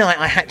 One night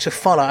I had to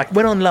follow. I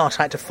went on last.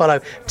 I had to follow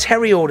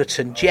Terry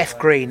Alderton, Jeff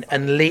Green,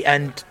 and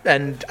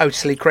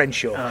Otis Lee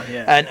Crenshaw,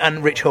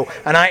 and Rich Hall.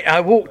 And I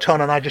walked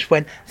on, and I just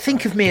went,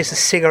 "Think of me as a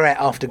cigarette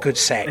after good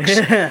sex."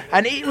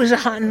 And it was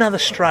another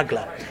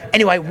struggler.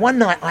 Anyway, one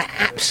night I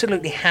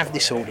absolutely have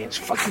this audience,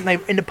 fucking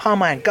in the palm of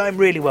my hand, going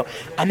really well,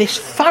 and this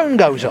phone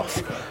goes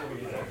off,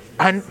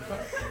 and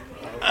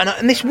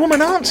this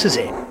woman answers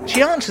it.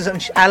 She answers it,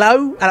 and she,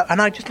 hello,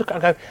 and I just look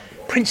at her and go,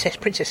 Princess,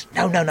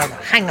 no,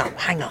 hang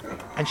up.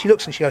 And she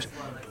looks and she goes,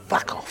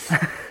 "Fuck off."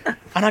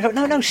 And I go,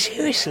 no,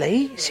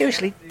 seriously,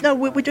 no,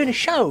 we're doing a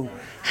show,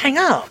 hang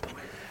up.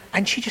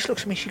 And she just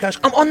looks at me, she goes,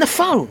 "I'm on the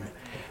phone."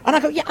 And I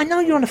go, "Yeah, I know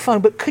you're on the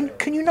phone, but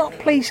can you not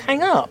please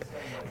hang up?"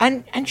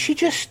 And she's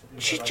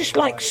just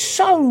like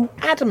so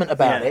adamant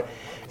about it.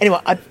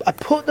 Anyway, I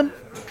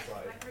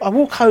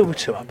walk over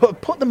to her,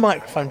 put the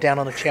microphone down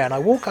on a chair, and I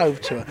walk over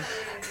to her,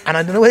 and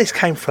I don't know where this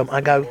came from. I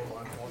go,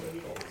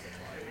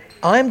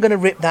 "I'm going to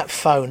rip that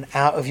phone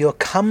out of your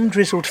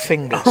cum-drizzled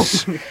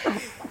fingers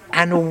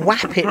and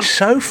whap it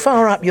so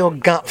far up your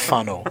gut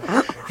funnel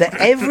that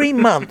every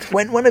month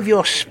when one of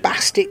your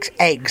spastic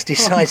eggs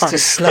decides to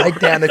slide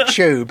down a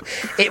tube,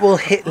 it will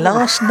hit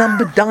last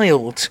number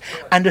dialed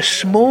and a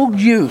small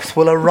youth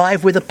will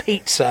arrive with a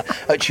pizza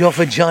at your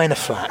vagina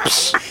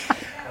flaps.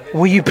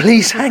 Will you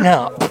please hang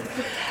up?"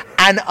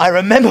 And I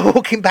remember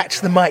walking back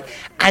to the mic,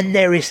 and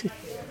there is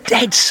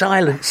dead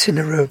silence in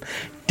the room.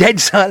 Dead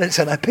silence,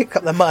 and I picked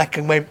up the mic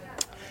and went,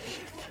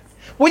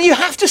 "Well, you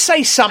have to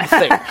say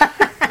something."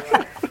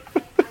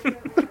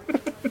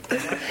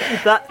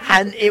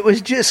 And it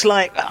was just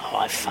like, "Oh,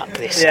 I fucked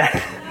this up."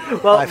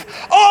 Well,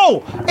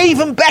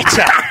 even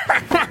better.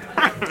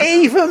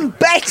 Even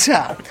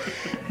better.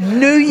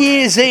 New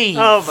Year's Eve.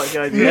 Oh my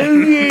God! Yeah.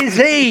 New Year's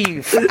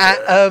Eve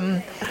at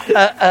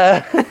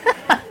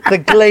the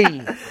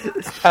Glee.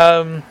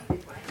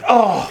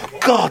 oh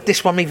God,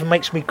 this one even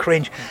makes me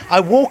cringe. I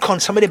walk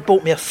on, somebody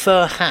bought me a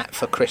fur hat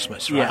for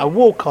Christmas, right? Yeah. I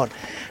walk on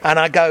and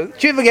I go, do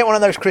you ever get one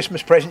of those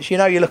Christmas presents, you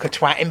know you look a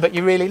twatting but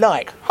you really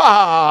like?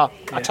 Ha!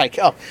 I take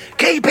it off.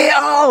 Keep it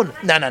on!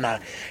 No.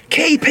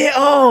 Keep it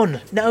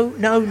on!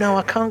 No,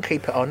 I can't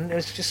keep it on.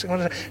 It's just,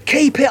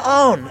 keep it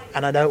on!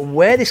 And I don't know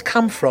where this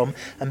come from,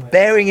 and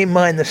bearing in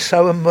mind the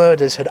Sower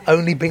murders had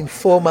only been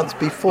 4 months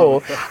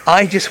before,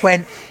 I just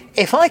went,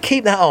 if I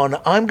keep that on,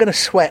 I'm going to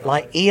sweat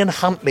like Ian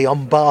Huntley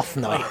on bath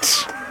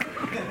nights.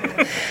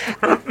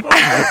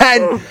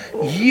 And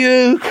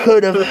you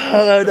could have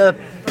heard a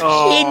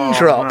pin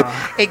drop,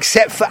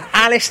 except for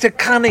Alistair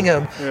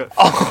Cunningham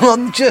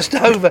on just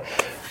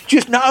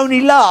not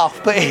only laugh,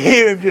 but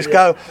hear him just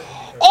go,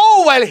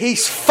 oh, well,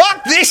 he's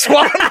fucked this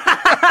one.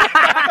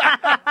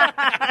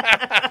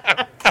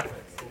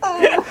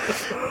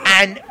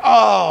 And,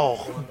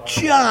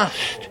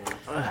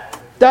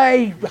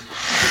 they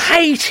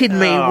hated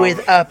me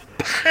with a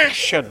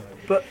passion.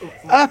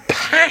 A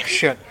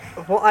passion.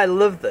 What I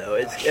love though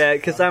is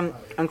because I'm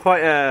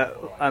quite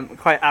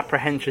quite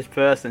apprehensive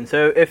person.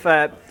 So if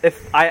I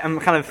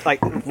am kind of like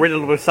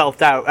riddled with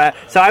self-doubt,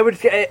 so I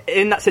would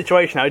in that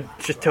situation I would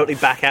just totally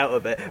back out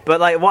of it. But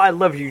like what I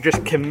love, you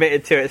just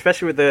committed to it,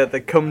 especially with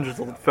the cum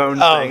drizzled phone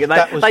thing.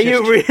 And, like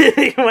you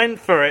really went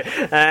for it.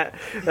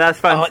 That's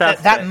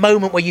fantastic. That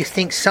moment where you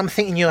think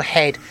something in your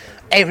head,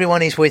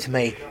 everyone is with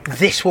me,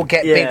 this will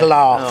get big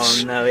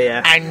laughs. Oh no,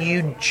 yeah. And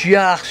you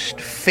just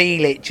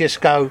feel it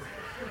just go,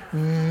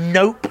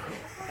 nope.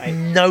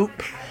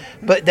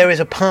 But there is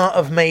a part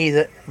of me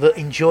that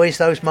enjoys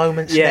those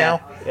moments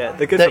now. Yeah,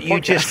 they're good that for you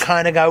podcasts. just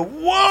kind of go,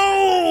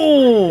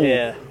 whoa!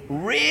 Yeah.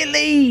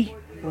 Really?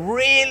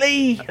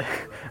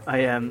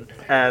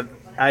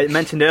 I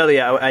mentioned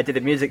earlier I did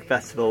a music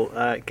festival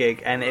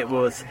gig, and it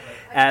was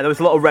there was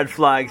a lot of red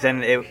flags,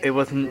 and it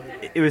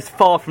was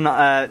far from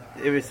that.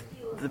 It was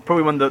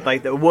probably one of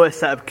the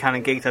worst set of kind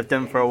of gigs I've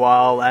done for a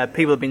while.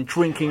 People have been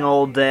drinking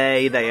all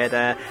day. They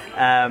had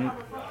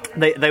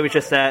They were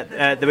just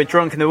they were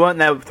drunk and they weren't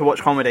there to watch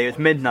comedy. It was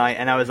midnight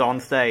and I was on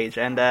stage,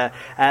 and there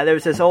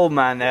was this old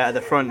man at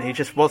the front. He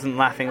just wasn't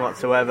laughing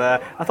whatsoever.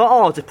 I thought,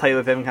 I'll just play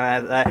with him,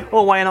 kind of.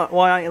 Why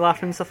aren't you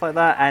laughing and stuff like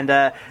that? And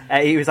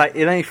he was like,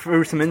 then he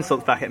threw some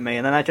insults back at me,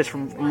 and then I just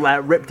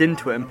ripped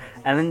into him,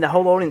 and then the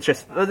whole audience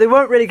they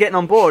weren't really getting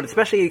on board,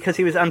 especially because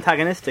he was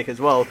antagonistic as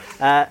well.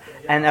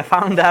 And I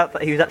found out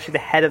that he was actually the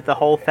head of the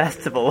whole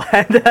festival,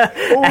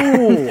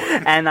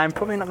 and I'm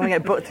probably not going to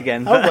get booked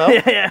again.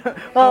 But,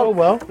 oh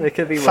well. It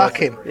could be worse. Fuck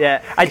him.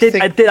 Yeah, I did.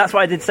 That's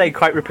what I did say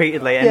quite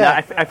repeatedly, and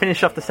I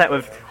finished off the set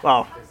with,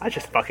 well, I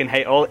just fucking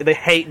hate they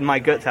hate my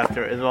guts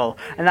after it as well,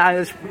 and that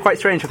was quite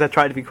strange because I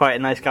tried to be quite a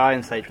nice guy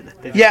on stage with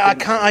it. I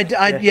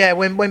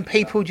can't. When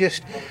people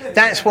just,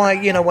 that's why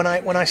when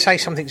I say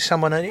something to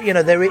someone,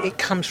 it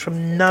comes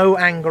from no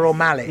anger or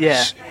malice.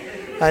 Yeah.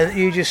 And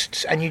you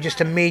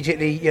just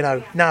immediately,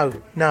 no.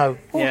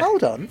 Well,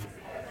 hold on.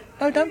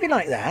 No, don't be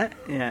like that.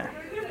 Yeah.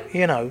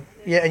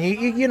 And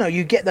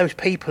you get those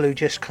people who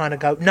just kind of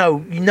go,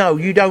 no,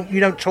 you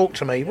don't talk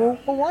to me. Well,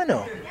 why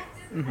not?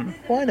 Mm-hmm.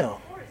 Why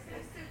not?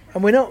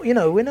 And we're not,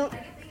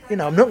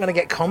 I'm not going to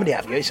get comedy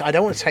out of you. I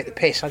don't want to take the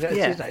piss. I've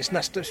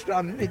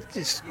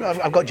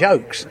got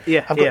jokes.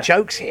 Yeah. I've got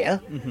jokes here.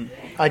 Mm-hmm.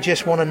 I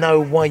just want to know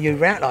why you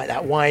react like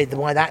that, why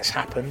that's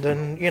happened,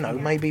 and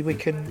maybe we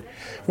can.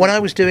 When I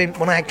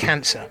had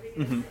cancer,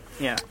 mm-hmm.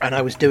 Yeah, and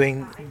I was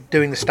doing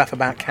the stuff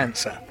about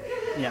cancer.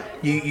 Yeah.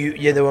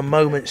 There were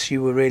moments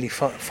you were really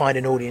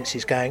finding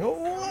audiences going,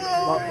 oh.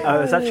 Well, I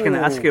was actually going to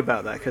ask you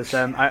about that because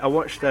I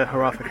watched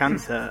Hurrah for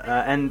Cancer,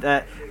 and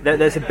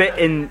there's a bit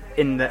in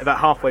about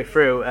halfway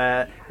through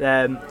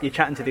you're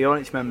chatting to the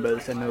audience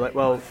members, and they're like,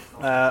 well,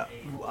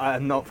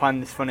 I'm not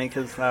finding this funny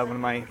because one of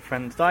my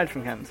friends died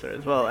from cancer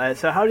as well.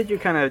 So how did you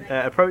kind of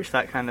approach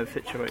that kind of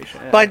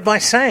situation? By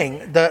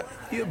saying that,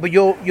 but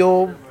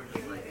you're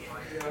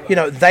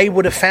they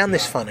would have found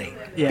this funny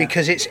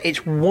because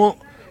it's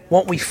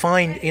what we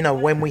find,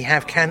 when we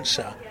have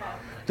cancer,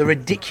 the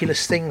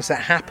ridiculous things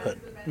that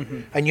happen.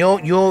 Mm-hmm. And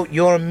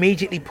you're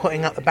immediately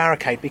putting up the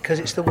barricade because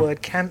it's the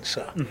word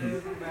cancer.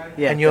 Mm-hmm.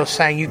 Yeah. And you're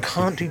saying you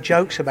can't do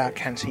jokes about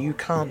cancer, you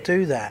can't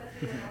do that.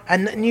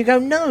 Mm-hmm. And you go,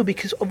 no,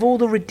 because of all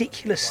the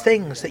ridiculous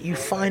things that you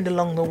find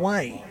along the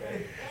way.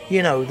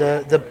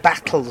 The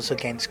battles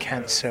against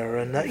cancer,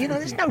 and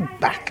there's no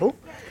battle.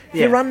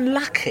 Yeah. You're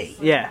unlucky.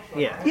 Yeah.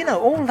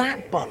 All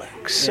that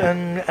bollocks.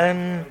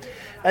 Yeah.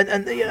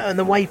 And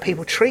the way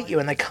people treat you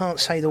and they can't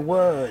say the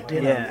word,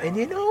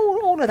 and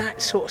all of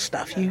that sort of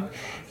stuff. You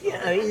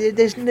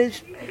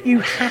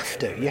have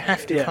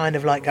to kind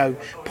of like go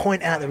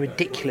point out the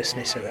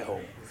ridiculousness of it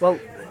all. Well,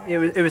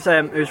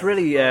 It was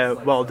really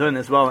well done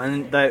as well,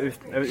 and it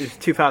was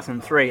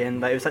 2003,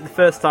 and it was like the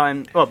first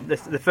time,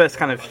 the first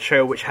kind of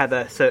show which had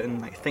a certain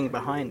thing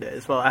behind it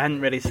as well. I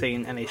hadn't really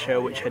seen any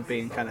show which had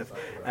been kind of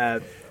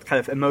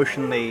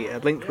emotionally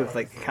linked with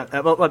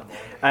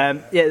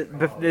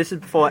this is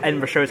before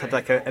Edinburgh shows had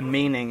like a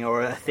meaning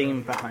or a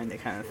theme behind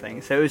it kind of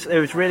thing. So it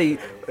was really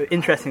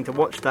interesting to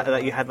watch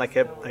that you had like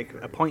a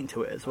point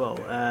to it as well.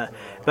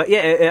 But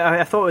yeah,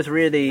 I thought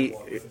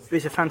it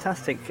was a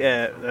fantastic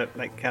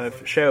kind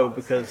of show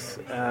because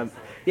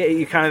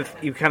you kind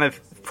of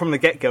from the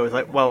get-go was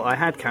like, well, I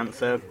had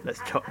cancer, let's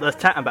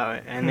chat about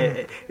it, and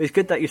it was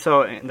good that you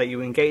saw it, that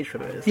you engaged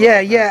with it as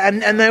well. Yeah,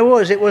 and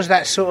it was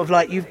that sort of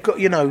like, you've got,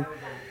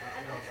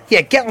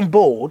 get on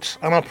board,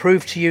 and I'll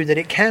prove to you that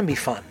it can be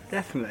fun.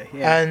 Definitely,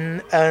 yeah.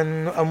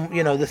 And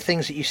the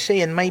things that you see,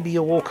 and maybe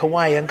you'll walk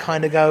away and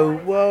kind of go,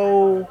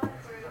 well,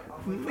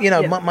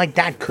 my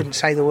dad couldn't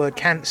say the word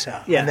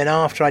cancer, and then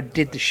after I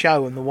did the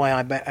show and the way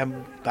I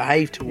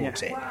behaved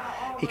towards it,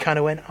 he kind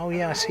of went, oh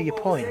yeah, I see your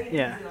point.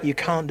 Yeah. You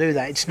can't do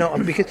that. It's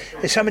not, because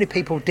there's so many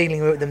people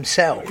dealing with it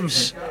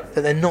themselves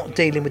that they're not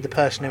dealing with the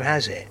person who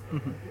has it.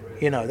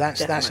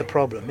 That's a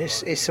problem.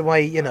 It's the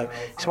way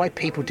it's the way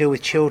people deal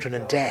with children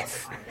and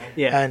death.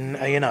 Yeah. And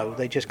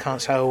they just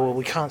can't say, oh, well,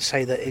 we can't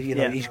say that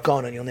he's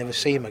gone and you'll never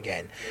see him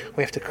again.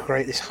 We have to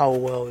create this whole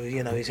world.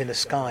 He's in the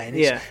sky.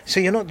 And so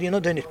you're not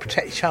doing it to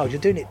protect your child. You're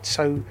doing it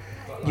so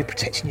you're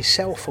protecting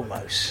yourself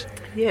almost.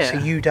 Yeah. So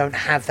you don't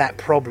have that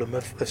problem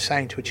of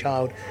saying to a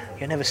child,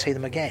 you'll never see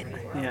them again.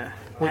 Yeah.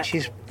 Which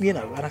is, and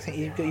I think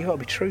you've got to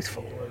be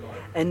truthful.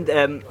 And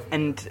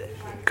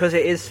because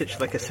it is such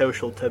like a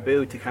social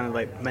taboo to kind of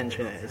like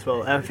mention it as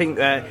well. I think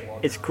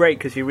it's great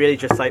because you really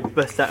just like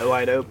bust that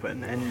wide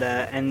open, and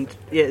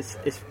it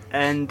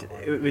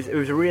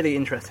was a really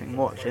interesting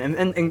watch.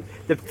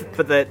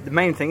 But the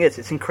main thing is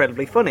it's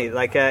incredibly funny.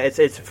 Like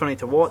it's funny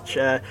to watch,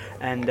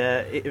 and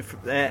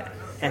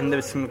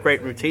there's some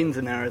great routines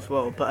in there as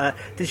well. But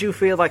did you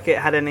feel like it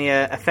had any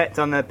effect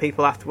on the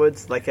people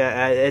afterwards? Like,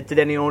 did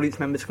any audience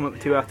members come up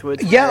to you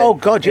afterwards? Yeah, oh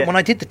god, yeah. When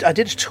I did a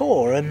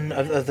tour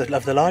of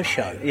the live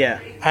show. Yeah,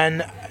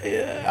 and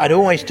I'd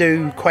always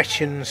do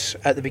questions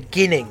at the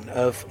beginning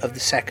of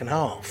the second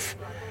half,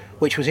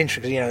 which was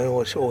interesting.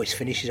 It always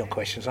finishes on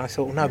questions. And I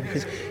thought, well, no,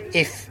 because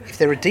if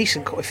they're a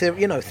decent, if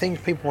they're things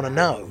people want to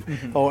know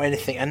or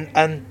anything,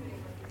 and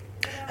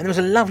there was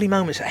a lovely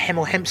moment at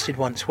Hemel Hempstead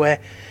once where.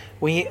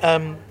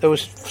 There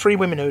was 3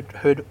 women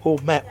who'd all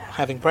met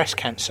having breast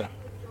cancer,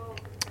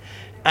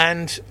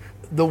 and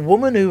the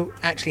woman who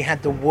actually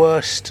had the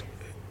worst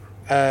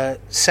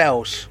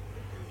cell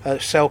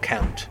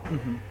count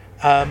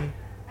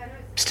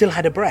still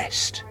had a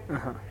breast,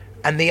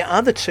 and the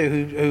other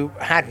 2 who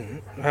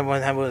hadn't,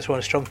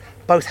 was strong,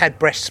 both had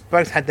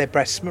their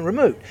breasts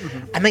removed,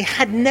 and they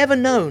had never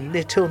known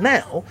until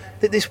now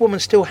that this woman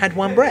still had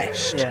one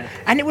breast,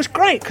 and it was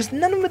great because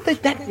none of them they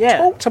hadn't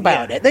talked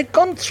about it. They'd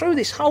gone through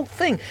this whole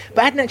thing,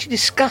 but hadn't actually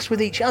discussed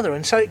with each other,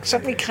 and so it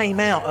suddenly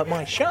came out at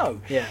my show,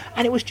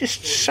 and it was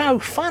just so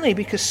funny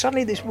because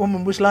suddenly this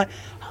woman was like,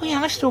 oh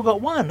yeah, I've still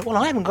got one. Well,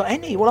 I haven't got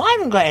any. Well, I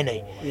haven't got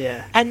any.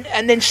 Yeah.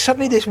 And then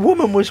suddenly this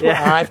woman was, well,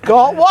 I've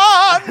got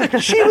one.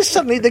 She was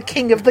suddenly the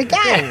king of the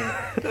gang.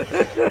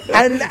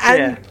 And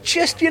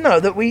just,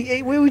 that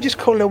we were just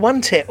calling her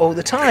one tit all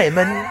the time.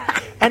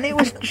 And it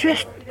was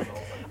just...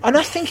 And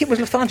I think it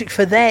was lethargic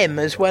for them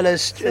as well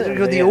as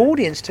the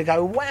audience to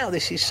go, wow,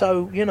 this is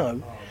so,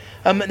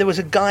 there was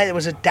a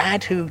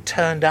dad who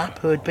turned up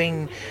who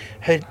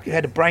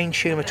had a brain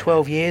tumour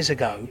 12 years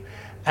ago,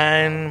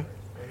 and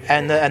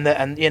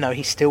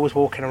he still was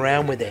walking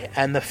around with it,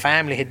 and the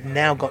family had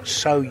now got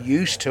so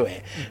used to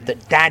it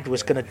that dad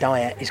is going to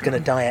die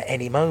at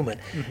any moment.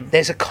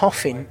 There's a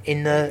coffin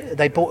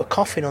they bought a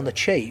coffin on the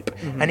cheap,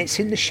 and it's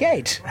in the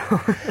shed.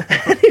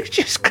 And it's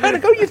just kind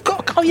of go, you've got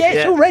a coffin,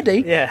 it's all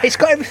ready. It's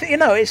got everything,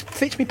 it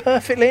fits me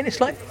perfectly, and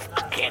it's like,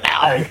 fucking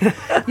hell.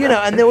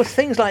 And there were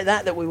things like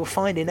that we were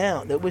finding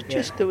out that was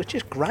just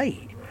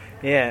great.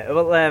 Yeah,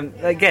 well,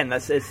 again,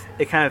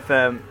 you kind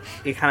of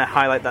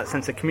highlight that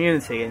sense of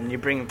community, and you're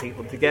bringing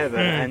people together,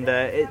 and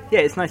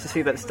it's nice to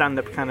see that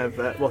stand-up kind of,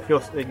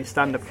 your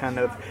stand-up kind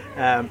of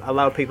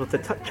allow people to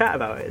chat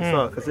about it as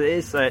well, because it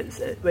is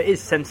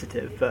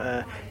sensitive,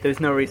 but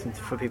there's no reason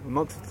for people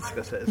not to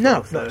discuss it as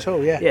well. No, not at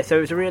all, yeah. Yeah, so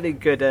it was a really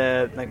good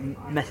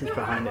message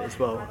behind it as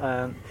well.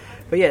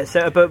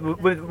 But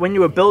when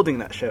you were building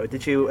that show,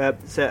 did you?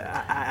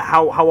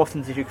 How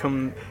often did you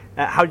come?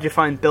 How did you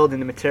find building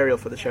the material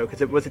for the show? Because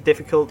was it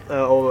difficult,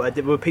 or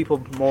were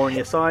people more on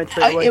your side?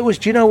 It was.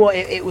 Do you know what?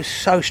 It was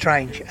so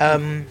strange.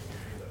 I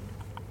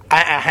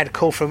had a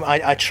call from.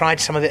 I tried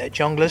some of it at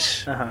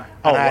Jongleurs.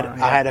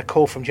 I had a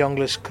call from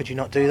Jongleurs. Could you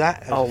not do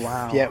that? Oh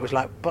wow! Yeah, it was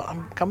like, but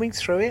I'm coming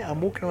through it.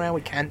 I'm walking around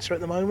with cancer at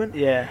the moment.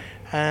 Yeah.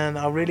 And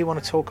I really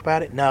want to talk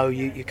about it. No,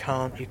 you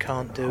can't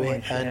do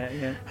it.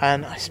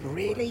 And I said,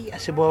 really? I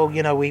said, well,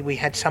 we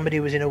had somebody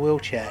who was in a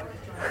wheelchair.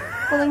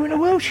 Well, they were in a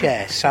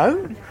wheelchair,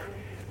 so.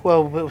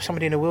 well,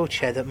 somebody in a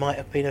wheelchair that might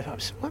have been.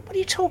 What are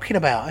you talking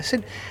about? I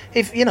said,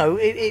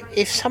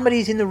 if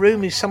somebody's in the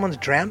room, if someone's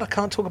drowned, I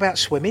can't talk about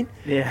swimming.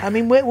 Yeah. I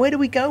mean, where do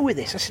we go with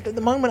this? I said, at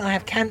the moment I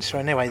have cancer.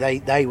 Anyway,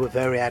 they were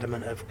very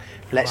adamant of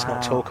let's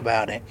not talk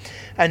about it,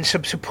 and so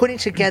putting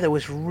it together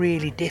was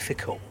really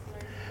difficult.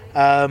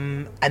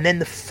 And then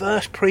the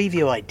first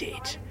preview I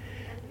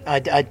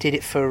did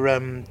it for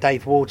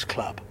Dave Ward's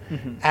club,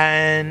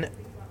 and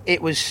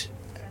it was.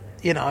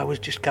 I was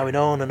just going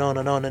on and on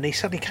and on, and he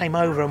suddenly came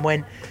over and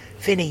went,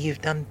 "Vinny,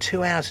 you've done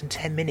 2 hours and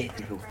 10 minutes.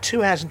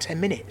 2 hours and 10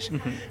 minutes."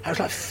 I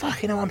was like,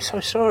 "Fucking hell, I'm so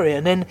sorry."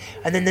 And then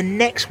the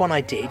next one I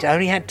did, I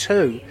only had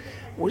 2.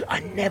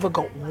 I never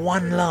got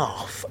one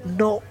laugh,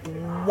 not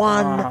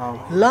one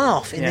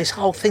laugh in this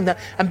whole thing.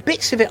 And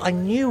bits of it I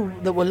knew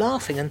that were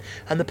laughing,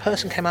 and the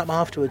person came up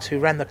afterwards who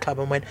ran the club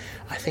and went,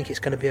 "I think it's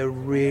going to be a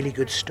really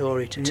good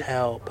story to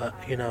tell, but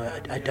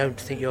I don't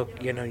think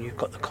you've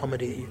got the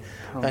comedy.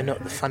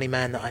 Not the funny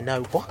man that I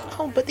know." What?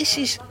 Oh, but this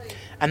is.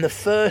 And the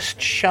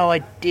first show I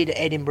did at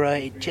Edinburgh,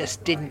 it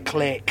just didn't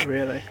click.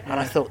 Really?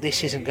 And I thought,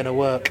 this isn't going to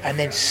work. And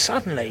then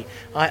suddenly,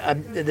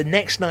 the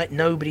next night,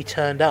 nobody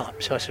turned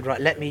up. So I said, right,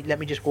 let me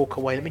just walk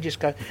away. Let me just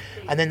go.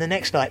 And then the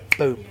next night,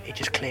 boom, it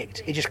just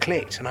clicked. It just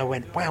clicked. And I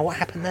went, wow, what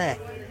happened there?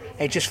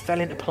 It just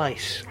fell into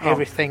place.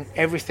 Everything,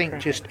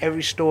 just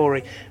every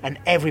story. And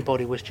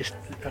everybody was just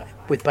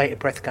with bated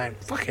breath going,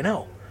 fucking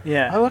hell.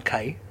 Yeah. Oh,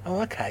 okay.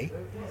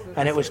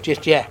 And it was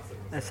just,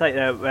 It's like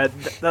that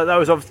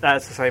was obviously,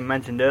 as I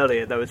mentioned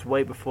earlier, that was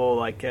way before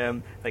like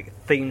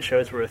theme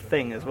shows were a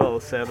thing as well.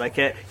 So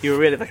you were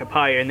really like a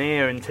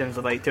pioneer in terms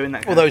of like doing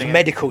that. All those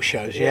medical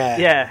shows,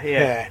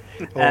 yeah.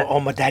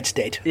 Or My Dad's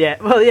Dead. Yeah,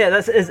 well, yeah,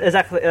 that's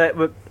exactly.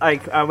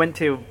 I went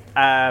to.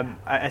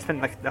 I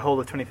spent like the whole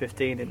of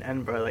 2015 in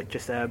Edinburgh, like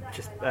just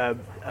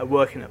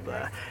working up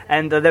there,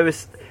 and there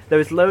was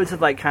loads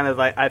of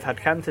I've had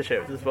cancer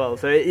shows as well.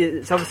 So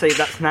it's obviously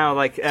that's now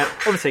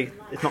obviously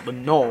it's not the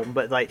norm,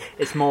 but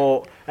it's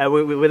more.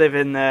 We live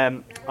in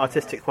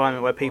artistic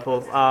climate where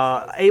people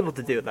are able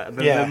to do that.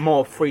 They're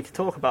more free to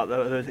talk about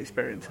those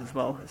experiences as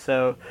well.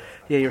 So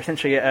yeah, you're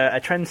essentially a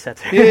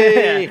trendsetter.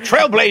 Yay,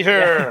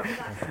 trailblazer.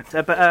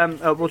 So,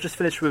 but we'll just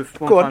finish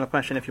with one final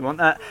question, if you want.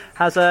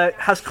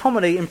 Has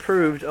comedy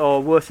improved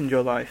or worsened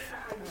your life?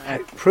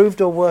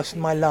 Improved or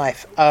worsened my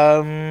life?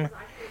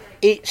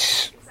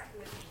 It's.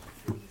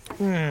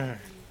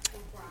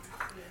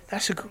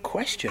 That's a good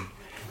question.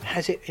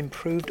 Has it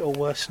improved or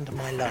worsened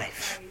my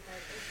life?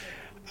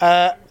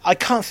 I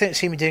can't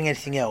see me doing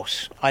anything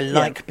else. I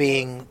like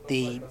being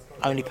the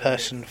only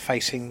person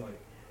facing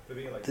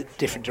the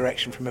different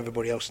direction from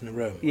everybody else in the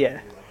room.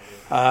 Yeah.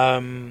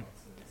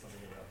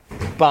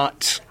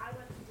 But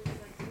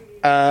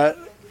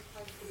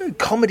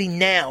comedy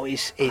now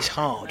is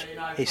hard.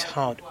 It's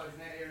hard.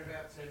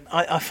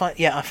 I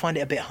find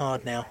it a bit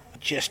hard now.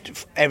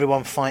 Just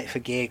everyone fight for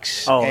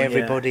gigs.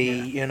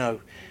 Everybody,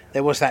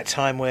 There was that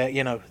time where,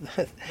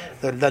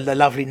 the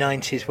lovely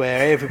 90s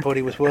where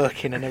everybody was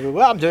working and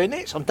everyone, I'm doing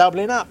this, I'm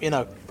doubling up,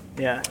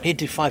 Yeah. You'd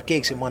do 5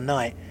 gigs in one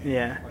night.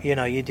 Yeah.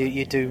 You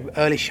do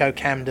early show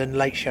Camden,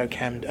 late show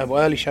Camden,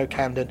 early show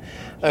Camden,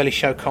 early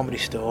show Comedy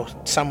Store,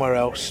 somewhere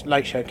else,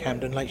 late show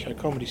Camden, late show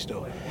Comedy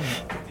Store.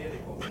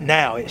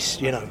 Now it's,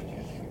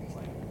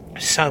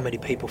 so many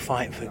people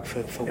fighting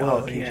for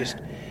work.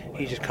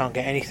 You just can't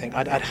get anything.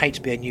 I'd hate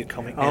to be a new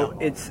comic now.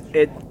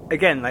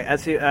 Again,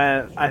 as you,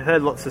 I've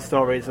heard lots of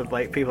stories of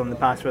people in the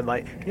past where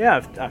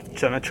I've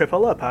done a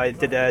triple up. I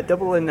did a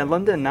double in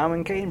London, now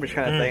in Cambridge,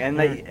 kind of thing,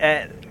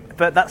 and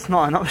but that's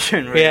not an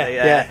option really.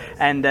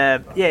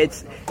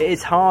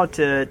 It's hard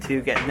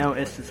to get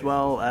noticed as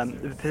well,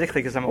 particularly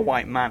because I'm a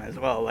white man as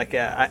well. I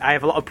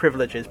have a lot of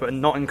privileges, but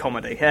not in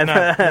comedy.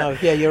 No,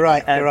 you're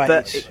right.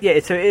 But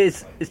so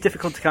it's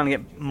difficult to kind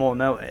of get more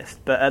noticed.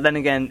 But then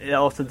again, it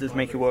also does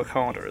make you work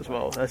harder as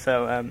well.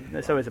 So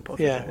it's always a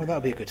positive. Yeah, well,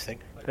 that'll be a good thing.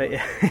 But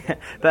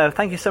but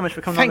thank you so much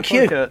for coming on the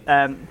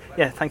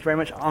podcast. Thank you very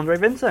much, Andre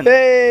Vincent.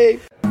 Hey.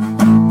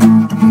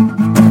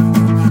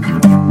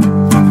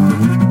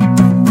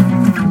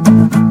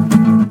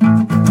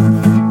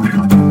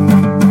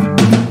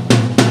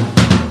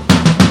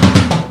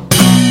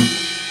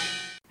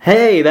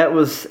 Hey, that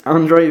was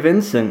Andre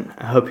Vincent.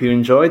 I hope you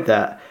enjoyed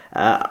that.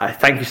 I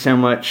thank you so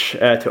much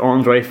to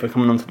Andre for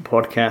coming onto the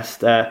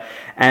podcast.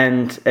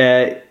 And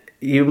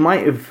you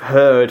might have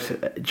heard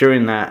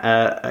during that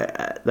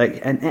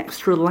an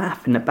extra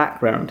laugh in the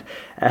background.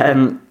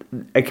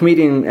 A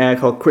comedian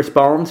called Chris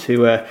Barnes,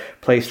 who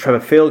plays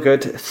Trevor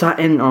Feelgood, sat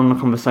in on the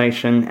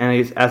conversation,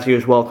 and as he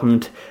was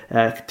welcomed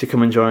to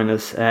come and join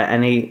us.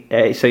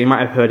 So you might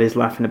have heard his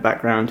laugh in the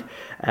background.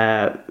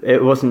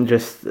 It wasn't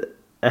just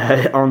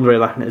Andre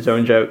laughing at his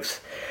own jokes.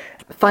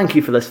 Thank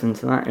you for listening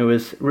to that. It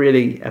was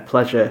really a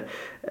pleasure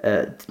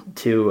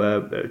to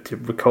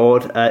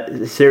record.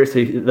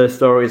 Seriously, the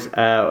stories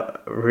are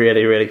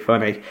really, really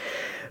funny.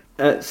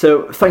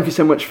 So thank you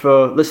so much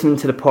for listening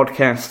to the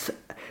podcast.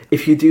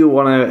 If you do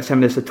want to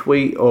send us a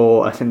tweet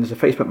or send us a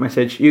Facebook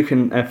message, you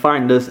can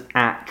find us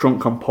at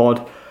Drunk on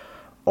Pod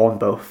on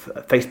both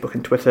Facebook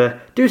and Twitter.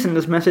 Do send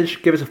us a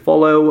message, give us a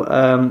follow,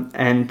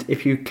 and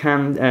if you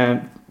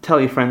can, tell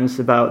your friends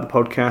about the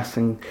podcast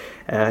and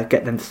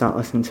get them to start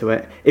listening to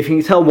it. If you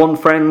can tell one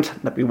friend,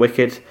 that'd be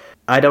wicked.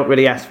 I don't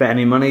really ask for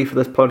any money for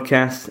this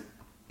podcast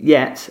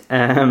yet.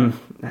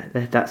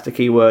 That's the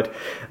key word.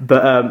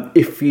 But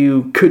if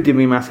you could do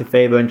me a massive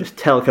favour and just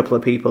tell a couple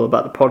of people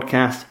about the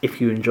podcast,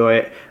 if you enjoy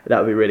it, that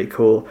would be really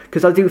cool.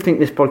 Because I do think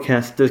this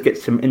podcast does get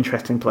some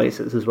interesting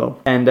places as well.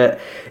 And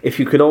if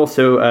you could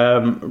also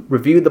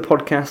review the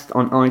podcast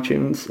on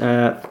iTunes,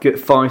 give it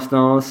 5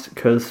 stars,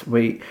 because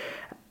we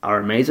are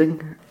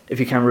amazing. If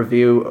you can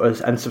review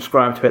us and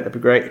subscribe to it, that'd be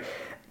great.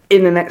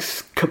 In the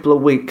next couple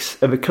of weeks,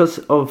 because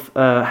of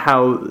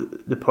how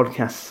the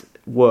podcast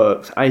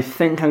works, I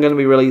think I'm going to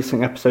be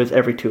releasing episodes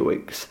every 2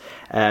 weeks.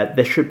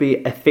 There should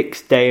be a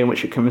fixed day in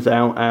which it comes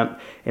out.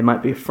 It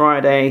might be a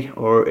Friday,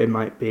 or it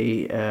might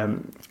be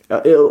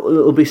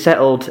it'll be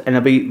settled, and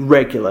it'll be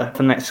regular for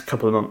the next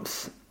couple of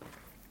months.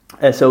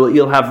 So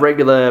you'll have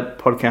regular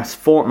podcasts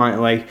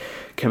fortnightly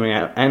coming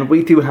out, and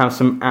we do have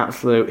some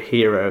absolute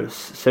heroes.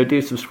 So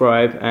do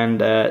subscribe and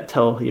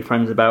tell your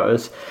friends about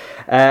us.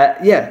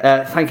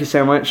 Thank you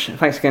so much.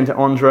 Thanks again to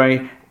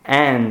Andre,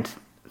 and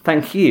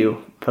thank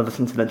you for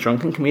listening to the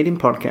Drunken Comedian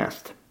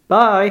Podcast.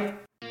 Bye!